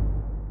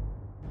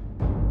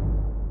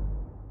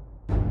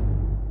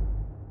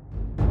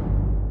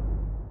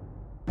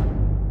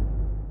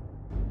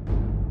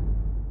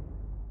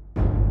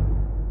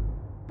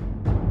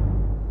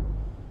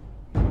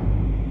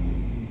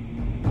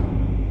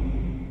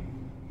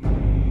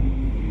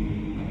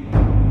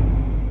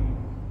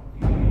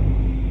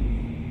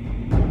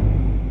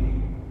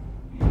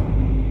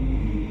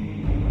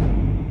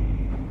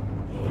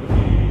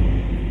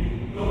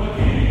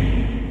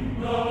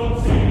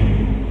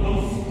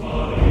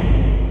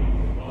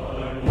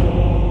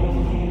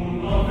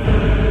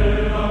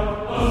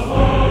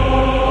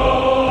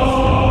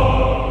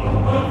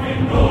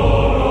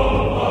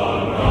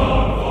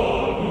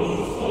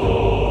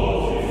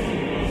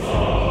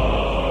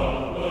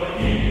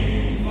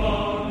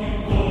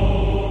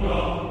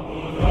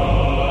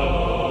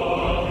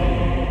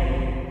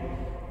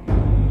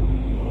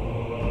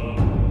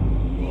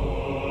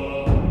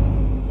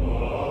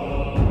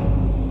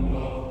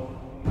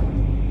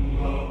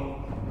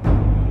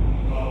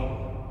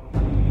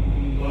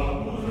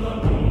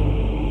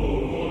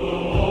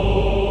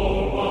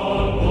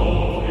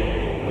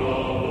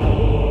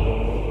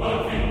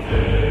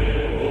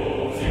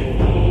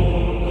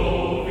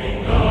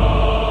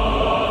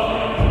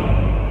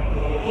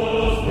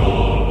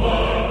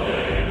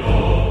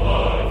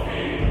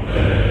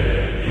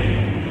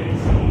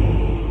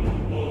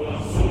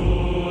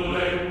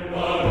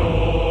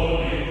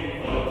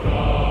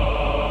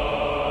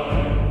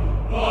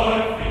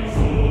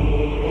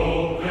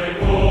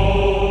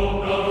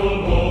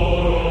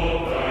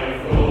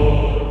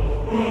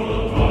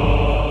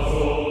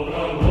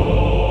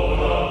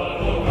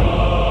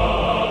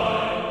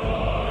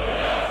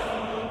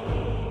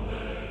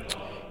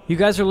 You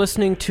guys are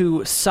listening to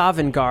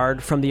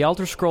Sovngarde from The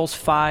Elder Scrolls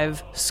V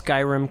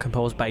Skyrim,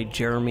 composed by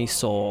Jeremy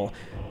Soule.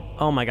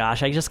 Oh my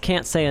gosh, I just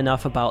can't say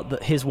enough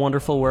about his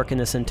wonderful work in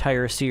this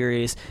entire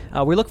series.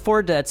 We look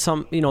forward to at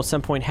some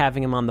point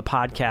having him on the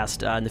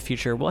podcast in the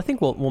future. Well, I think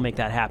we'll make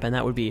that happen.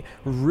 That would be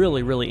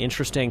really, really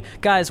interesting.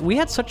 Guys, we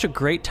had such a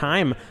great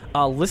time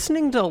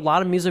listening to a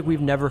lot of music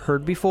we've never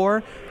heard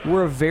before.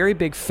 We're a very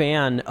big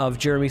fan of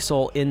Jeremy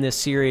Soule in this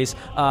series.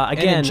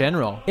 Again,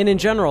 and in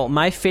general,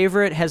 my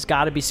favorite has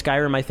got to be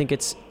Skyrim. I think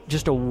it's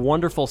just a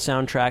wonderful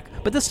soundtrack.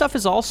 But this stuff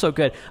is also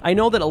good. I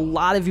know that a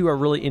lot of you are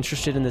really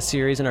interested in this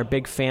series and are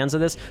big fans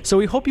of this, so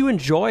we hope you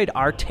enjoyed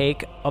our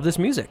take of this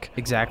music.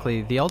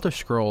 Exactly. The Elder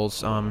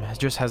Scrolls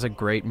just has a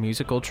great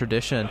musical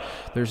tradition.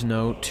 There's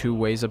no two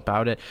ways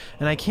about it.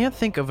 And I can't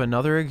think of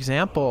another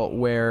example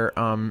where,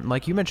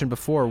 like you mentioned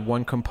before,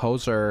 one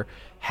composer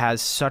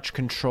has such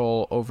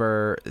control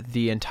over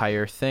the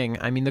entire thing.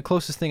 I mean, the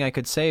closest thing I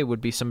could say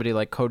would be somebody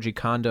like Koji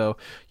Kondo,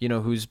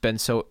 who's been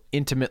so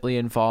intimately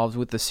involved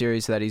with the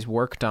series that he's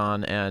worked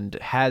on and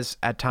has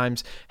at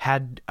times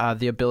had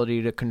the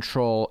ability to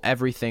control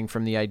everything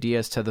from the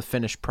ideas to the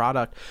finished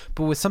product.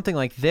 But with something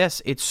like this,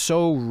 it's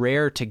so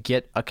rare to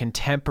get a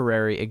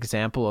contemporary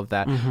example of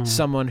that. Mm-hmm.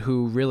 Someone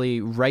who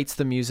really writes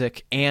the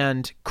music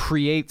and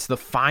creates the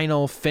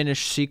final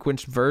finished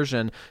sequenced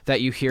version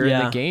that you hear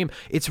in the game.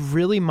 It's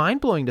really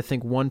mind-blowing to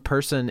think one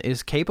person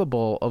is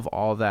capable of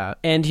all that.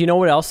 And you know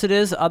what else it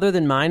is? Other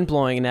than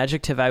mind-blowing, an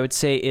adjective I would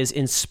say is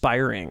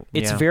inspiring.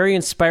 It's very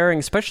inspiring,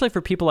 especially for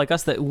people like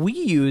us that we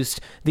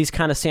used these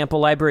kind of sample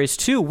libraries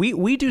too.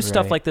 We do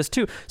stuff like this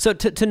too. So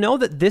to know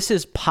that this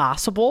is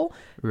possible,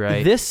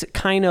 this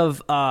kind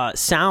of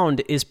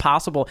sound is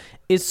possible,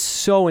 is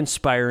so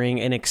inspiring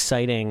and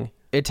exciting.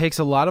 It takes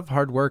a lot of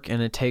hard work,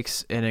 and it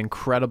takes an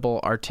incredible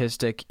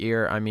artistic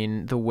ear. I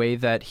mean, the way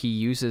that he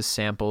uses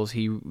samples,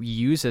 he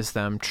uses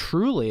them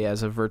truly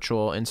as a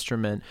virtual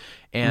instrument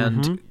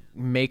and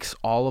makes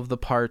all of the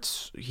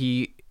parts.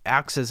 He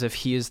acts as if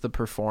he is the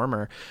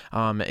performer.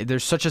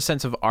 There's such a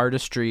sense of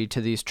artistry to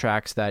these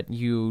tracks that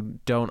you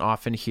don't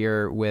often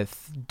hear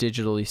with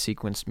digitally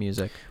sequenced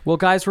music. Well,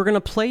 guys, we're going to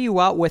play you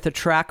out with a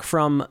track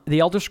from The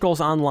Elder Scrolls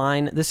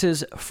Online. This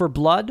is For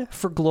Blood,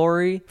 For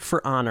Glory,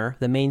 For Honor,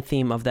 the main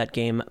theme of that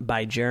game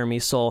by Jeremy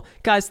Soule.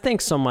 Guys,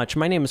 thanks so much.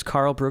 My name is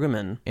Carl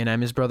Brueggemann. And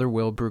I'm his brother,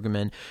 Will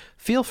Brueggemann.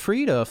 Feel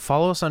free to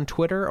follow us on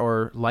Twitter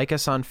or like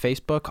us on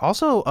Facebook.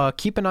 Also,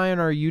 keep an eye on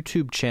our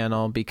YouTube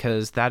channel,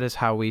 because that is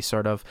how we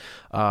sort of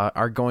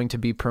are going to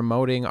be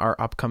promoting our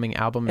upcoming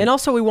album. And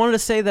also, we wanted to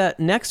say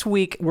that next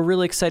week, we're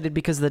really excited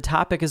because the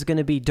topic is going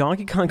to be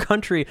Donkey Kong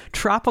Country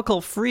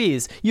Tropical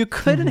Freeze. You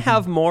couldn't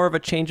have more of a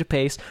change of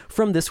pace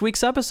from this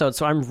week's episode,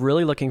 so I'm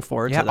really looking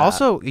forward to that.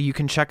 Also, you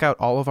can check out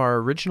all of our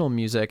original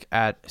music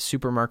at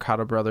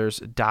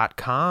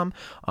supermercadobrothers.com.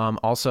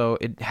 Also,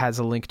 it has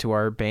a link to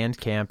our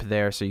Bandcamp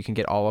there, so you can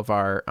get all of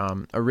our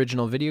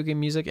original video game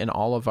music and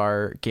all of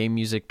our game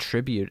music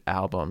tribute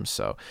albums.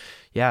 So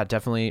yeah,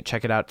 definitely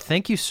check it out.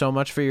 Thank you so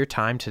much for your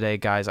time today,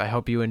 guys. I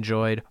hope you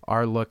enjoyed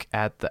our look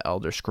at the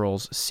Elder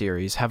Scrolls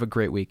series. Have a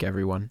great week,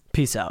 everyone.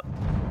 Peace out.